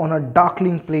as on a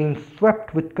darkling plain swept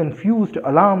with confused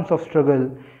alarms of struggle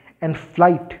and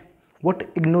flight, what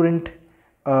ignorant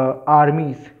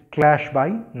armies clash by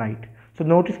night. So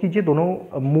notice कीजिए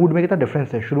दोनों mood में कितना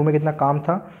difference है. शुरू में कितना काम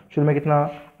था, शुरू में कितना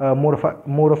more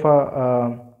of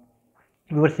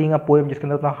we were seeing a poem जिसके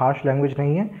अंदर उतना हार्श लैंग्वेज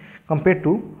नहीं है कंपेयर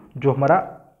टू जो हमारा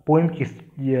पोएम की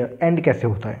एंड कैसे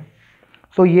होता है.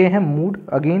 सो ये है mood.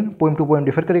 Again poem to poem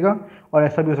differ करेगा और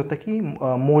ऐसा भी हो सकता है कि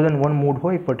मोर देन वन मूड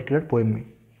हो एक पर्टिकुलर पोएम में.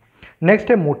 नेक्स्ट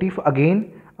है मोटिव. अगेन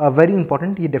वेरी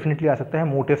इंपॉर्टेंट, ये डेफिनेटली आ सकता है.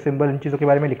 मोटिव, सिंबल, इन चीज़ों के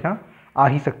बारे में लिखना आ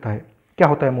ही सकता है. क्या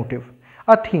होता है motive?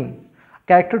 A theme,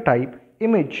 character type,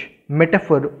 image,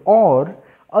 metaphor और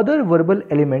अदर वर्बल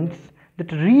एलिमेंट्स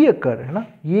दैट रीअकर, है ना.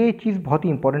 ये चीज़ बहुत ही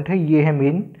इंपॉर्टेंट है. ये है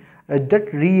मेन,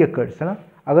 दैट रीअकर्स, है ना.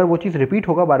 अगर वो चीज़ रिपीट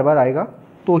होगा, बार बार आएगा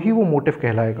तो ही वो मोटिव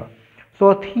कहलाएगा. So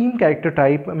a theme, character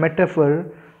type, metaphor,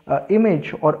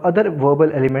 image or other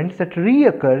verbal elements that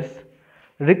recurs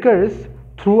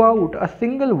throughout a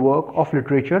single work of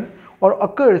literature or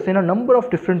occurs in a number of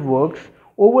different works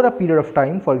over a period of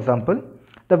time. For example,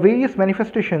 the various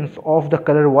manifestations of the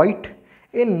color white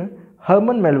in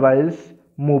Herman Melville's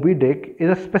Moby Dick is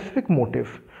a specific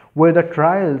motive, where the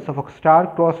trials of a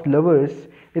star-crossed lovers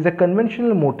is a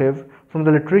conventional motive from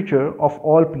the literature of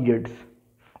all periods,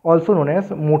 also known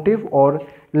as motive और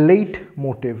late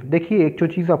motive. देखिए एक जो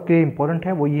चीज़ आपके लिए important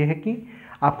है वो ये है कि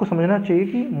आपको समझना चाहिए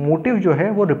कि मोटिव जो है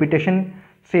वो रिपीटेशन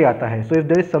से आता है। So if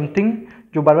there is something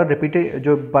जो बार बार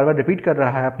रिपीट कर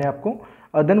रहा है अपने आप को,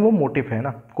 देन वो मोटिव है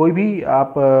ना। कोई भी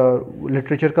आप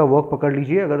लिटरेचर का वर्क पकड़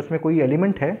लीजिए, अगर उसमें कोई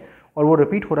एलिमेंट है और वो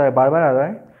रिपीट हो रहा है, बार बार आ रहा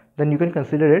है, then you can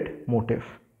consider it motive.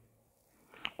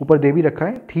 ऊपर दे भी रखा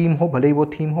है, थीम हो, भले ही वो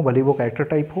थीम हो, भले ही वो कैरेक्टर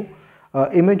टाइप हो,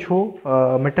 इमेज हो,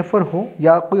 मेटाफर हो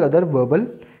या कोई अदर वर्बल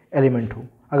एलिमेंट हो,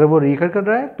 अगर वो रिकर कर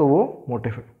रहा है तो वो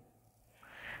मोटिव है।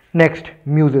 नेक्स्ट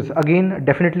म्यूजेस, अगेन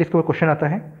डेफिनेटली इसके ऊपर क्वेश्चन आता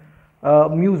है।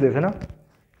 म्यूजेस है ना,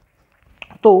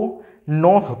 तो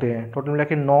 9 होते हैं टोटल मिला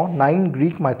के 9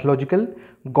 ग्रीक माइथोलॉजिकल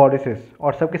गॉडेसेस,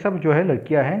 और सब के सब जो है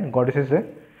लड़कियां हैं, गॉडेसेस है।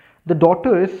 The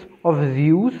daughters of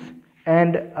Zeus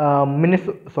and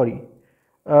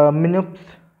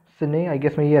मिनप्सने, I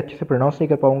guess मैं ये अच्छे से प्रोनाउंस नहीं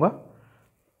कर पाऊंगा,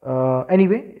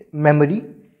 anyway, memory.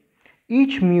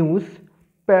 Each muse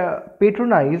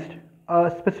patronized a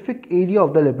specific area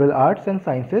of the liberal arts and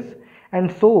sciences,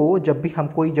 and so जब भी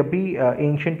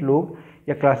ancient लोग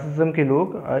या classicism के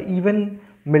लोग, even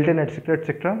Milton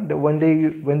etc, when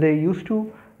they used to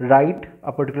write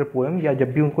a particular poem, या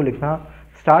जब भी उनको लिखना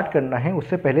स्टार्ट करना है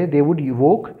उससे पहले they would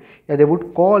evoke या they would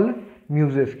call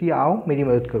muses कि आओ मेरी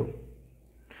मदद करो।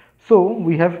 So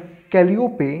we have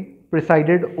Calliope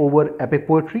presided over epic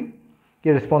poetry,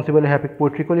 ये रिस्पॉन्सिबल है एपिक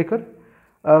पोइट्री को लेकर।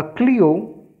 Clio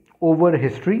over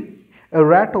history,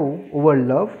 एराटो over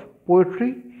love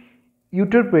poetry,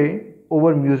 यूटरपे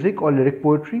over music और लिरिक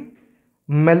पोइट्री,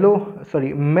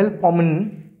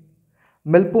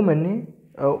 मेल्पोमेने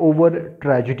ओवर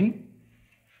ट्रेजिडी।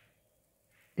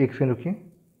 एक सेकंड रुकिए,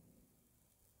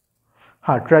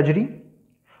 हाँ tragedy.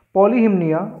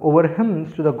 पॉलीहिमनिया over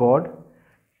hymns to the God,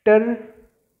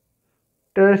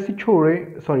 टेरसिकोर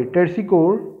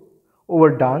over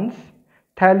dance,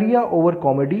 थैलिया over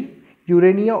comedy,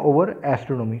 Urania over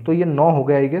astronomy. तो ये 9 हो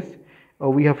गया I guess.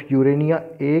 We have Urania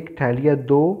 1, थैलिया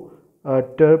 2,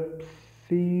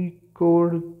 टर्सिकोर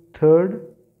 3rd,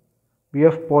 we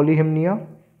have पॉलीहिमनिया,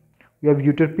 we have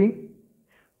यूटरपी,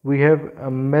 we have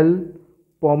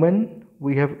मेलपोमेन,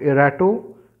 we have एराटो,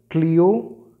 Clio,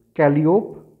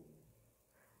 Calliope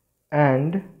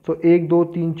and so 1 2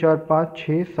 3 4 5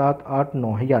 6 7 8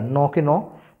 9 है, या 9 के 9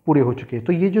 पूरे हो चुके हैं।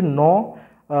 तो ये जो 9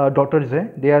 डॉटर्स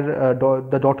हैं, they are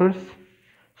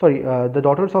the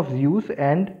daughters of Zeus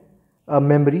and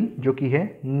memory, जो कि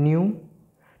है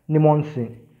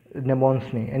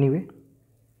निमोन्सने। एनीवे,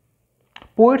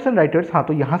 पोएट्स एंड राइटर्स, हाँ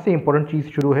तो यहाँ से इंपॉर्टेंट चीज़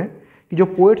शुरू है कि जो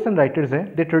पोएट्स एंड राइटर्स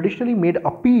हैं, दे ट्रेडिशनली मेड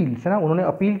अपील्स, है ना, उन्होंने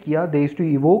अपील किया, they used to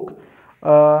evoke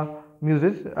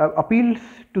Muses, appeals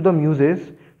to the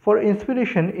Muses for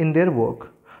inspiration in their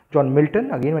work. John Milton,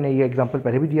 again मैंने ये एग्जाम्पल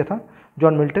पहले भी दिया था,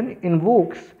 John Milton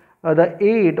invokes the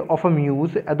aid of a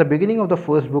muse at the beginning of the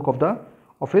first book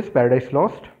of his Paradise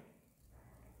Lost,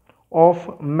 of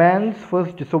man's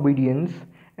first disobedience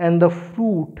and the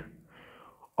fruit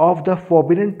of the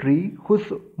forbidden tree whose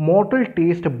mortal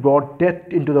taste brought death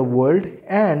into the world,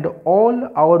 and all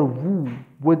our woo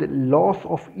with loss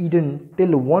of Eden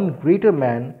till one greater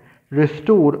man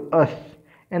restore us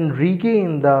and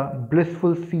regain the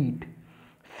blissful seat.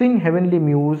 Sing heavenly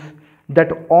muse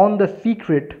that on the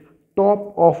secret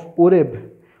top of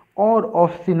Oreb or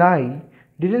of Sinai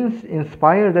didn't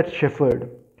inspire that shepherd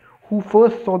who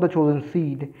first saw the chosen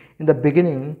seed in the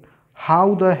beginning,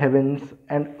 how the heavens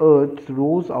and earths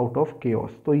rose out of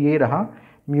chaos। तो ये रहा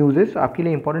Muses. आपके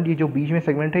लिए important ये जो बीच में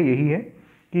segment है यही है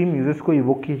कि म्यूजेस को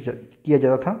इवोक किया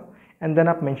जाता था, एंड देन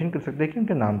आप मेंशन कर सकते हैं कि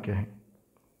उनके नाम क्या है।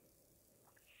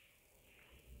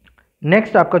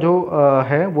 नेक्स्ट आपका जो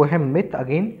है वो है मिथ।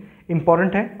 अगेन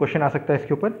इंपॉर्टेंट है, क्वेश्चन आ सकता है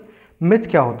इसके ऊपर। मिथ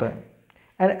क्या होता है?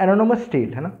 एन एनोनमस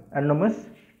टेल, है ना, anonymous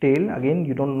tell, again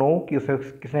you don't know कि उसे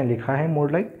किसने लिखा है,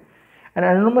 more like an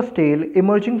anonymous tell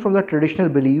emerging from the traditional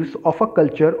beliefs of a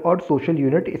culture और सोशल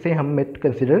यूनिट, इसे हम मिथ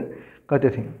कंसिडर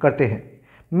करते हैं।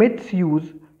 Myths use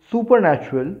super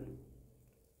natural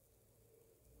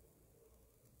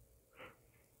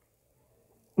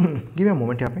give me a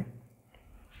moment यहाँ पे।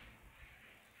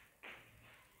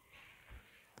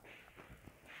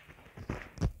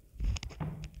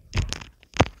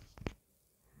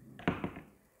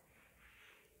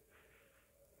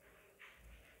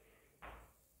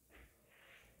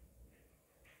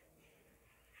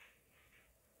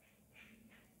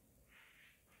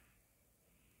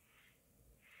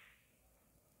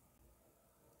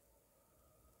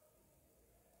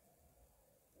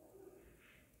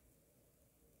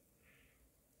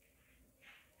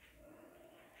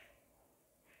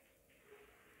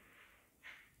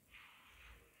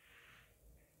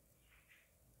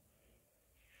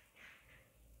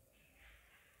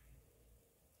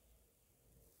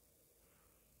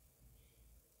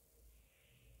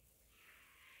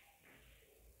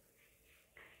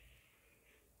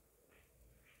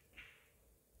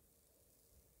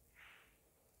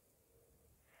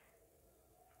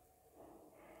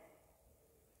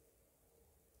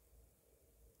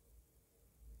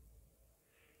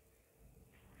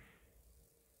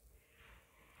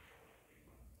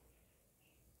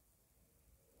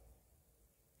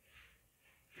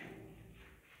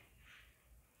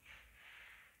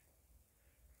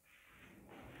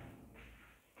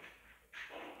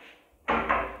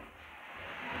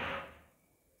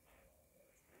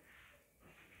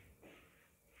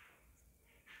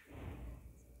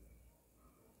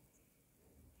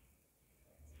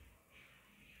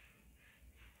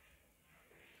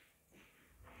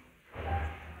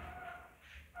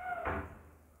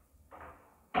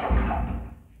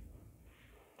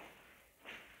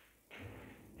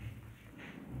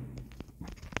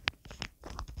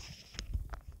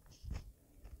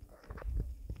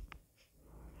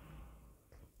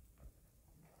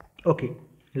 Okay,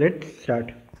 let's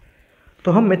start.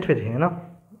 तो हम मिथ पे थे, है ना।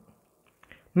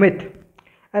 Myth,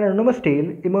 N anonymous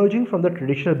tell emerging from the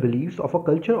traditional beliefs of a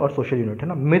culture और सोशल यूनिट, है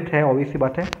ना। मिथ है, ऑब्वियस सी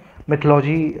बात है।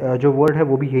 मिथोलॉजी जो वर्ड है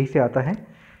वो भी यही से आता है।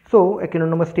 सो एक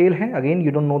एनोनमस टेल है, again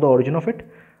you don't know the origin of it,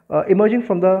 emerging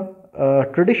from the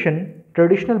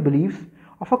traditional beliefs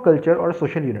of a culture or a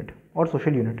social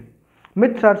unit.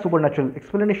 Myths are supernatural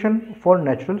explanation for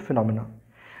natural phenomena.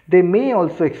 They may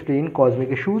also explain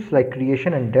cosmic issues like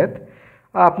creation and death.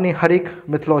 आपने हर एक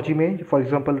mythology में, for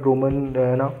example Roman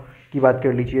ना की बात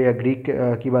कर लीजिए या Greek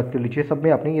की बात कर लीजिए, सब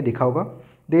में आपने ये देखा होगा।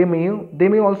 दे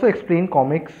may also explain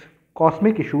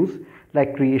cosmic issues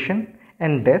like creation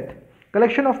and death.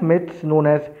 Collection of myths known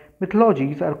as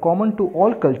mythologies are common to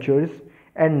all cultures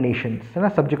and Nations, है ना।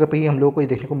 सब जगह पे ही हम लोगों को ये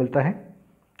देखने को मिलता है।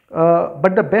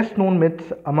 But the best known myths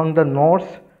among the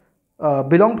Norse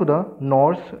belong to the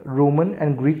Norse, Roman,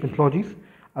 and Greek mythologies.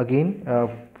 Again,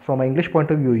 from an English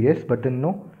point of view, yes, but then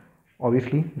no.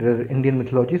 Obviously, there are Indian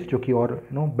mythologies जो कि और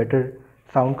better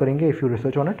sound करेंगे if you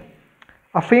research on it.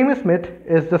 A famous myth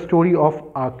is the story of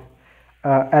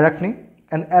Arachne,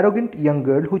 an arrogant young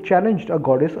girl who challenged a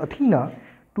goddess Athena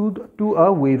to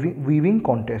a weaving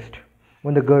contest.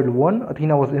 When the girl won,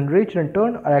 Athena was enraged and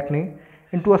turned Arachne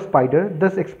into a spider,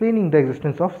 thus explaining the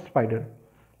existence of spider.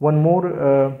 One more,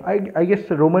 I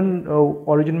guess Roman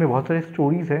origin में बहुत सारे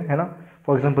stories है ना.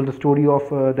 For example, the story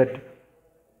of that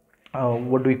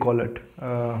what do we call it?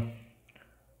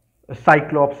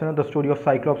 Cyclops, है ना. The story of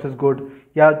Cyclops is good.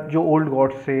 या जो old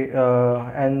gods से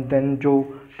and then जो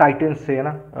Titans से, है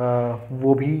ना,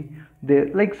 वो भी they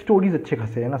like stories अच्छे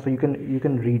खासे, है ना. So you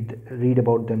can read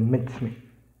about them myths में.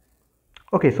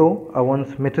 Okay, so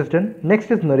once myth is done,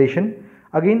 next is narration.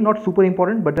 Again, not super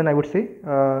important, but then I would say,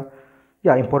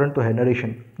 yeah, important to है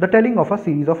narration. The telling of a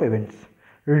series of events,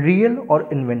 real or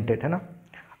invented, है ना.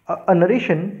 A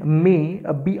narration may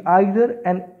be either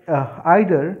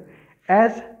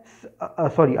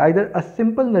a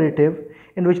simple narrative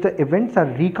in which the events are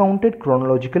recounted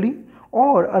chronologically,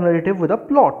 or a narrative with a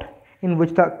plot in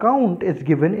which the account is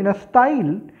given in a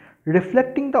style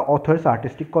reflecting the author's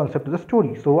artistic concept of the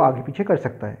story. So आगे पीछे कर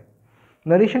सकता है.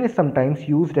 Narration is sometimes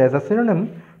used as a synonym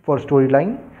for storyline.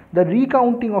 The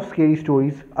recounting of scary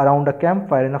stories around a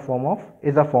campfire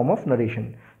is a form of narration.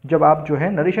 जब आप जो है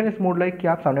narration is more like कि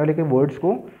आप सामने वाले के words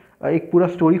को एक पूरा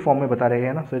story form में बता रहे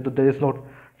हैं ना. So there is not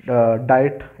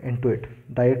direct into it.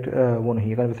 Direct वो नहीं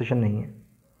है, conversation नहीं है.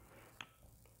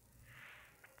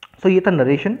 So ये था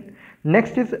narration.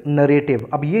 Next is narrative.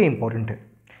 अब ये important है.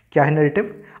 क्या है narrative?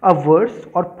 A verse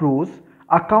or prose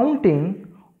accounting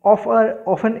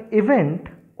of an event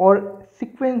or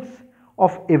sequence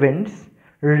of events,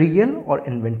 real or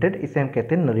invented, इसे हम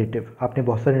कहते हैं narrative. आपने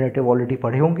बहुत सारे narrative already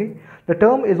पढ़े होंगे. The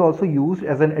term is also used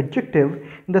as an adjective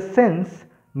in the sense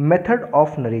method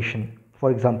of narration.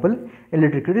 For example, in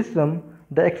literary criticism,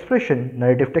 the expression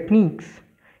narrative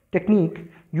technique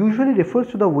usually refers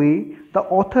to the way the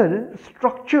author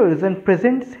structures and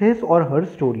presents his or her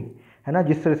story, है ना.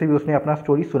 जिस तरह से भी उसने अपना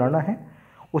story सुनाना है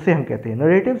उसे हम कहते हैं.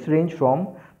 Narratives range from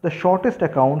the shortest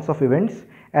accounts of events,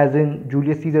 as in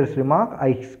Julius Caesar's remark,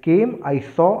 I came, I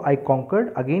saw, I conquered.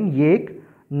 Again, ये एक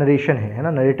narration है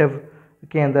ना, narrative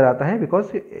के अंदर आता है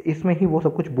because इसमें ही वो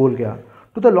सब कुछ बोल गया.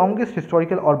 To the longest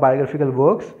historical or biographical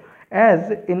works,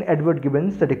 as in Edward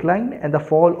Gibbon's The Decline and the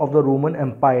Fall of the Roman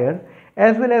Empire,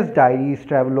 as well as diaries,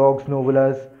 travelogues,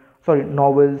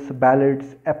 novels,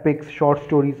 ballads, epics, short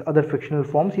stories, other fictional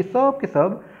forms, ये सब के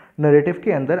सब narrative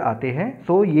के अंदर आते हैं.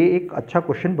 So ये एक अच्छा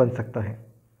क्वेश्चन बन सकता है.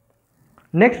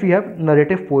 Next we have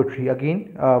narrative poetry. Again,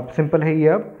 simple है ये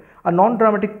अब. A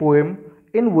non-dramatic poem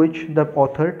in which the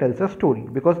author tells a story,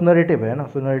 because narrative है ना,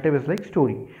 so narrative is like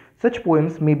story. Such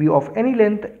poems may be of any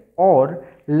length or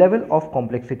level of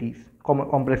complexity.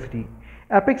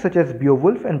 Epics such as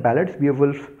Beowulf and ballads,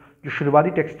 Beowulf जो शुरुआती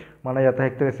text माना जाता है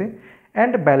एक तरह से,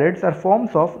 and ballads are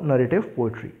forms of narrative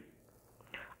poetry.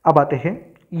 अब आते हैं,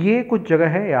 ये कुछ जगह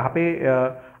है यहाँ पे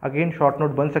अगेन शॉर्ट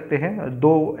नोट बन सकते हैं.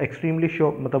 दो एक्सट्रीमली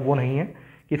मतलब वो नहीं है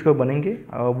कि इसको बनेंगे,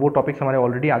 वो टॉपिक्स हमारे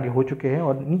ऑलरेडी आगे हो चुके हैं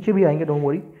और नीचे भी आएंगे, डोंट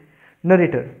वरी.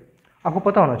 नरेटर आपको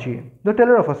पता होना चाहिए, the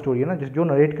Taylor of a story, है ना, जो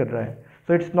नरेट कर रहा है.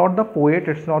 So it's not the poet,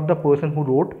 it's not the person who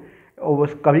wrote.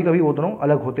 कभी कभी वो दोनों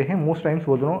अलग होते हैं, मोस्ट टाइम्स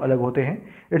वो दोनों अलग होते हैं.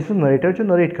 इट्स द नरेटर जो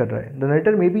नरेट कर रहा है. The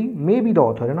narrator may be the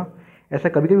author, है ना. ऐसा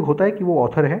कभी कभी होता है कि वो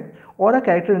ऑथर है और a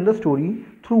character in the story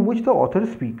through which the author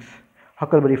speaks.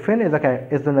 Huckleberry Finn is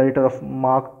the narrator of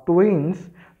Mark Twain's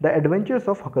The Adventures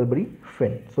of Huckleberry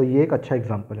Finn. So ये एक अच्छा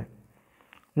एग्जाम्पल है.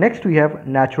 Next we have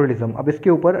naturalism. अब इसके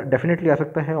ऊपर डेफिनेटली आ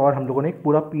सकता है और हम लोगों ने एक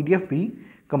पूरा PDF भी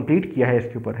कंप्लीट किया है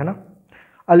इसके ऊपर, है ना.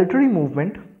 A literary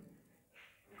movement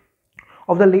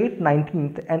of the late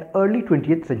 19th and early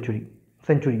 20th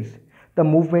centuries. The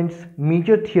movement's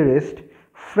major theorist,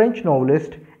 French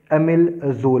novelist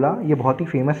Émile Zola, ये बहुत ही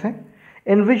famous है,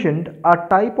 envisioned a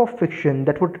type of fiction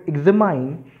that would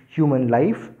examine human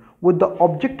life with the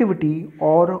objectivity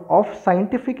or of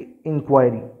scientific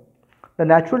inquiry. The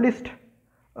naturalist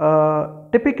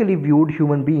typically viewed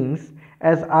human beings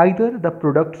as either the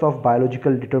products of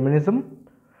biological determinism,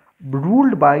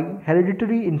 ruled by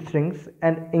hereditary instincts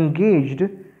and engaged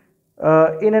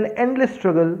in an endless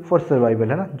struggle for survival,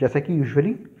 है ना, जैसा कि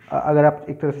usually अगर आप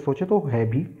एक तरह से सोचें तो है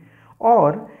भी,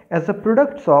 और as the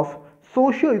products of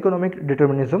socio-economic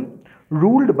determinism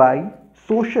ruled by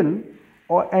social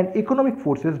and economic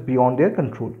forces beyond their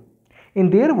control. In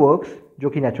their works, जो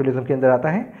कि naturalism के अंदर आता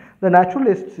है, the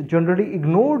naturalists generally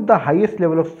ignored the highest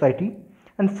level of society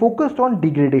and focused on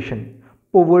degradation,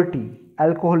 poverty,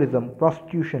 alcoholism,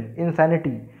 prostitution,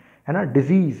 insanity, है ना,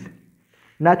 disease.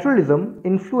 Naturalism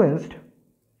influenced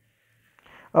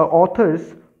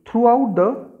authors throughout the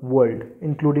world,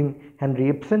 including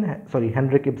Henrik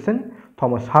Ibsen,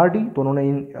 Thomas Hardy, दोनों ने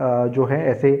जो है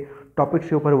ऐसे टॉपिक्स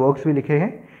के ऊपर वर्क्स भी लिखे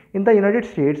हैं. In the United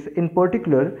States, in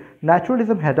particular,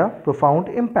 naturalism had a profound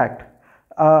impact.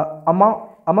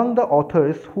 Among the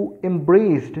authors who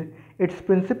embraced its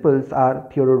principles are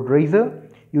Theodore Dreiser,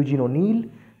 Eugene O'Neill,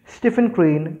 Stephen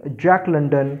Crane, Jack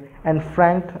London and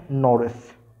Frank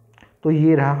Norris. तो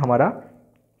ये रहा हमारा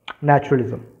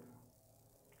naturalism.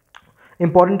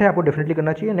 Important है, आपको definitely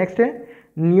करना चाहिए. Next है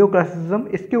neo classicism.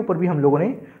 इसके ऊपर भी हम लोगों ने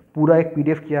पूरा एक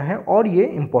पीडीएफ किया है और ये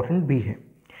इंपॉर्टेंट भी है.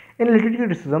 इन literary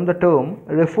criticism the term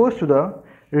refers to the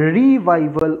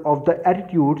revival of the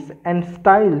attitudes and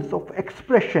styles of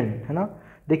expression, है ना.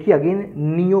 देखिए अगेन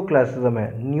नियो क्लासिसिज्म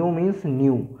है, नियो मीन्स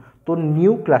न्यू, तो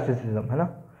न्यू क्लासिसिज्म, है ना.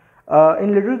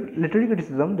 इन literary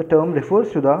criticism the term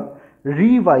refers to the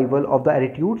revival of the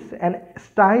attitudes and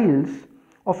styles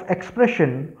of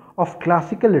expression of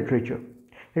classical literature.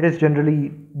 It is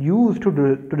generally used to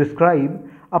describe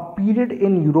a period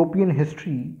in European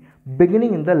history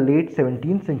beginning in the late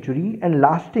 17th century and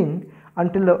lasting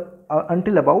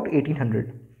until about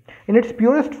 1800. In its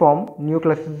purest form,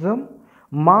 neoclassicism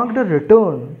marked a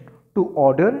return to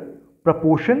order,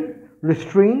 proportion,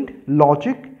 restraint,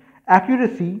 logic,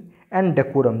 accuracy and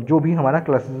decorum, जो भी हमारा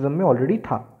classicism में already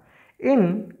था. In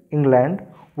England,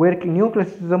 where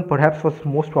neoclassicism perhaps was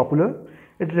most popular,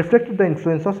 it reflected the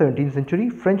influence of 17th century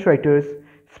French writers,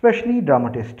 especially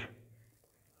dramatists.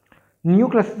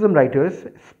 Neoclassicism writers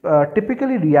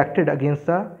typically reacted against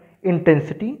the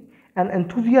intensity and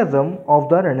enthusiasm of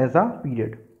the Renaissance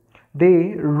period.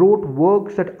 They wrote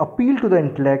works that appealed to the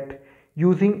intellect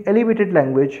using elevated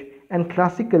language and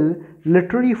classical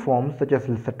literary forms such as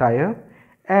satire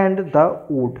and the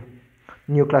ode.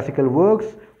 Neoclassical works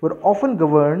were often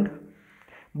governed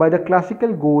by the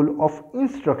classical goal of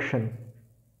instruction.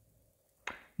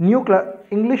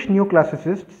 English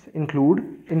neoclassicists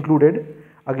included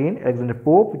again Alexander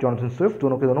Pope, Jonathan Swift,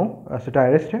 दोनों के दोनों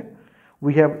satirist हैं.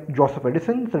 We have Joseph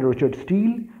Addison, Sir Richard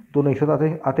Steele, दोनों एक साथ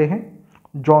आते हैं,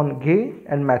 John Gay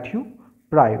and Matthew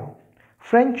Prior.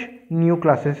 French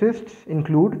neoclassicists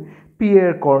include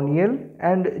Pierre Corneille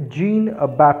and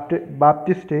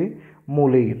Jean-Baptiste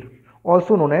Molière,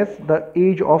 also known as the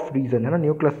Age of Reason, है ना.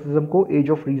 न्योक्लासिज्म को एज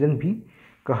ऑफ रीजन भी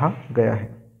कहा गया है.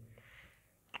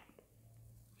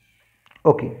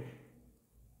 ओके,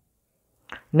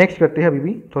 नेक्स्ट करते हैं, अभी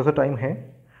भी थोड़ा सा टाइम है.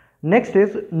 Next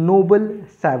is Nobel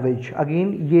savage.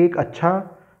 Again ये एक अच्छा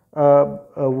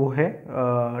वो है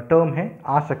टर्म है,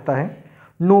 आ सकता है.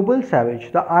 Nobel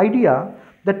savage, the idea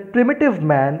that primitive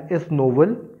man is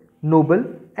noble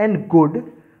and good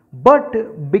but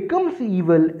becomes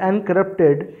evil and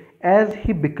corrupted as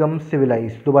he become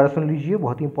civilised. दोबारा सुन लीजिए,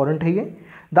 बहुत ही इंपॉर्टेंट है ये.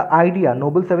 द आइडिया,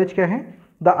 नोबल सैवेज क्या है?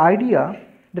 The idea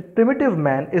that primitive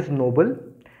man is noble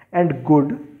and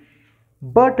good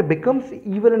but becomes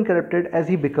evil and corrupted as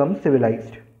he becomes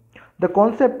civilized. The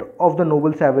concept of the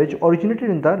noble savage originated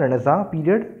in the Renaissance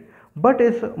period but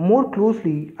is more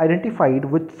closely identified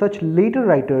with such later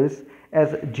writers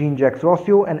as Jean-Jacques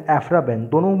Rousseau and Aphra Behn.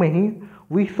 दोनों में ही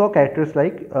we saw characters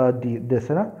like this,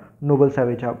 है ना, noble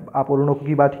savage. आप दोनों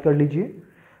की बात ही कर लीजिए.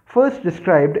 First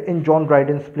described in John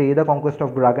Dryden's play The Conquest of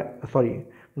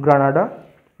Granada,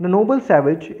 the noble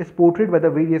savage is portrayed by the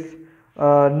various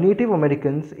Native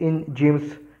Americans in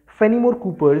James Fenimore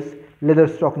Cooper's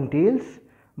Leatherstocking Tales,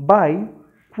 by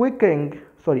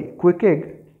Queequeg,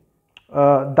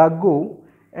 Dago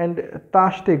and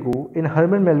Tashtego in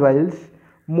Herman Melville's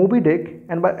Moby Dick,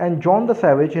 and John the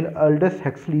Savage in Aldous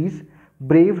Huxley's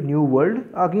Brave New World.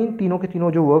 Again तीनों के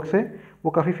तीनों जो works हैं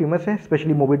वो काफ़ी famous है,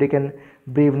 specially Moby Dick and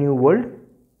brave new world.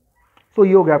 सो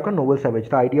ये हो गया आपका Nobel savage.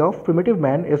 The idea of primitive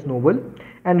man is noble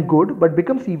and good but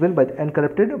becomes evil and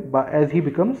corrupted as he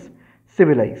becomes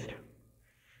civilised.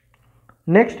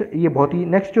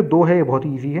 Next जो दो है ये बहुत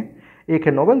ही ईजी है, एक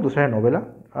है नॉवल, दूसरा है नोवेला।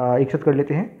 एक साथ कर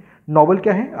लेते हैं। नॉवल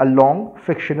क्या है? A long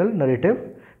fictional narrative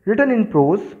written in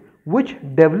prose which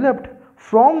developed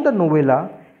from the novella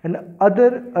and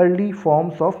other early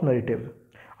forms of narrative.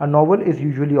 A novel is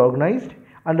usually organised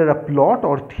under a plot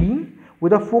और theme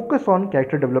with a focus on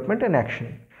character development and action.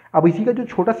 अब इसी का जो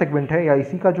छोटा segment है या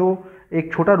इसी का जो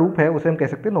एक छोटा रूप है उसे हम कह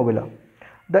सकते हैं novella.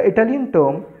 The Italian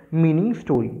term meaning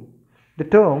story, the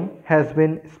term has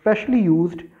been specially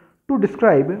used to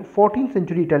describe 14th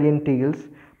century Italian tales,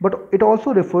 but it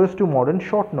also refers to modern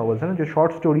short novels, है ना, जो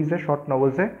शॉर्ट स्टोरीज है, शॉर्ट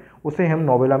नॉवेल्स है, उसे हम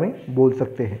नोवेला में बोल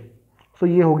सकते हैं। सो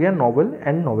ये हो गया नॉवल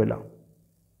एंड नोवेला।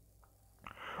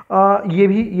 ये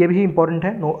भी इंपॉर्टेंट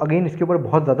है। अगेन इसके ऊपर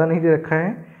बहुत ज़्यादा नहीं दे रखा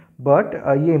है, बट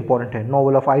ये इंपॉर्टेंट है।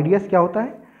 नॉवल ऑफ आइडियाज़ क्या होता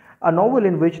है? A novel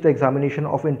in which the examination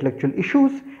of intellectual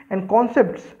issues and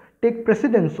concepts take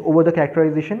precedence over the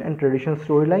characterisation and traditional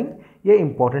story line. ये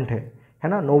इंपॉर्टेंट है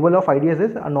ना। Novel of ideas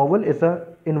is a novel is a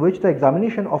in which the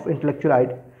examination of intellectual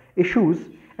issues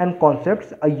and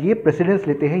concepts ये precedence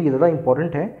लेते हैं, ये ज़्यादा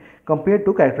important है compare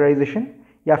to characterisation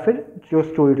या फिर जो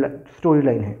स्टोरी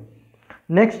लाइन है।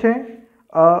 नेक्स्ट है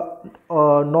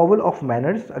नॉवल ऑफ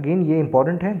मैनर्स। अगेन ये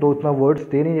इंपॉर्टेंट है, दो इतना वर्ड्स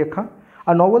दे नहीं रखा।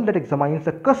 A novel that एग्जामाइंस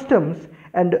the customs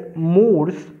and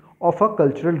modes of a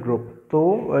cultural group. तो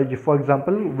फॉर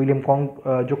एग्जाम्पल विलियम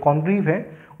जो कॉन्ग्रीव है,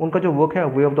 उनका जो वर्क है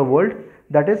way of the world,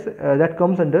 that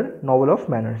comes under novel of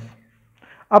manners.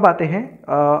 अब आते हैं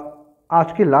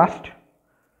आज के लास्ट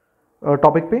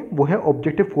टॉपिक पे, वो है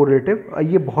ऑब्जेक्टिव कोरिलेटिव।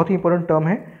 ये बहुत ही इंपॉर्टेंट टर्म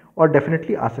है और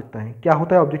डेफिनेटली आ सकता है। क्या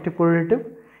होता है objective correlative?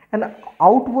 N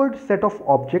outward set of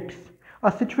objects, a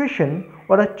situation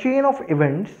और a chain of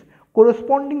events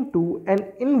corresponding to an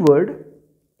inward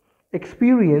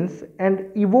experience and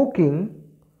evoking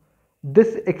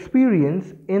this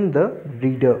experience in the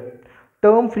reader.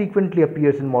 Term frequently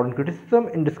appears in modern criticism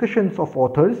in discussions of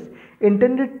authors'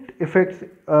 intended effects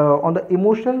on the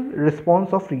emotional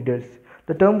response of readers.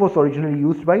 The term was originally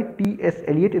used by T.S.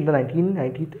 Eliot in the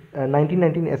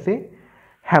 1919 essay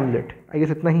Hamlet. I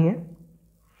guess इतना ही है।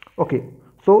 Okay,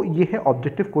 सो ये है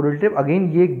objective correlative.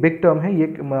 Again ये एक big term है, ये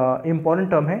एक important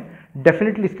term है,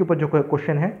 डेफिनेटली इसके ऊपर जो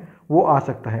क्वेश्चन है वो आ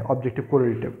सकता है, ऑब्जेक्टिव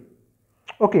कोरिलेटिव।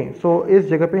 ओके, सो इस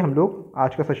जगह पे हम लोग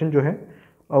आज का सेशन जो है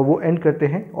वो एंड करते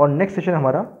हैं, और नेक्स्ट सेशन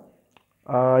हमारा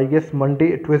आई गेस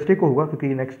ट्यूसडे को होगा, क्योंकि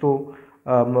नेक्स्ट तो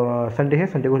संडे है,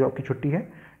 संडे को जॉब की छुट्टी है।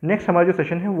 नेक्स्ट हमारा जो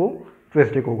सेशन है वो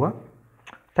ट्यूसडे को होगा।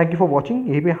 Thank you for watching.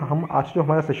 यही पे हम आज जो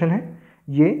हमारा सेशन है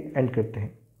ये एंड करते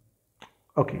हैं।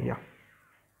 ओके, या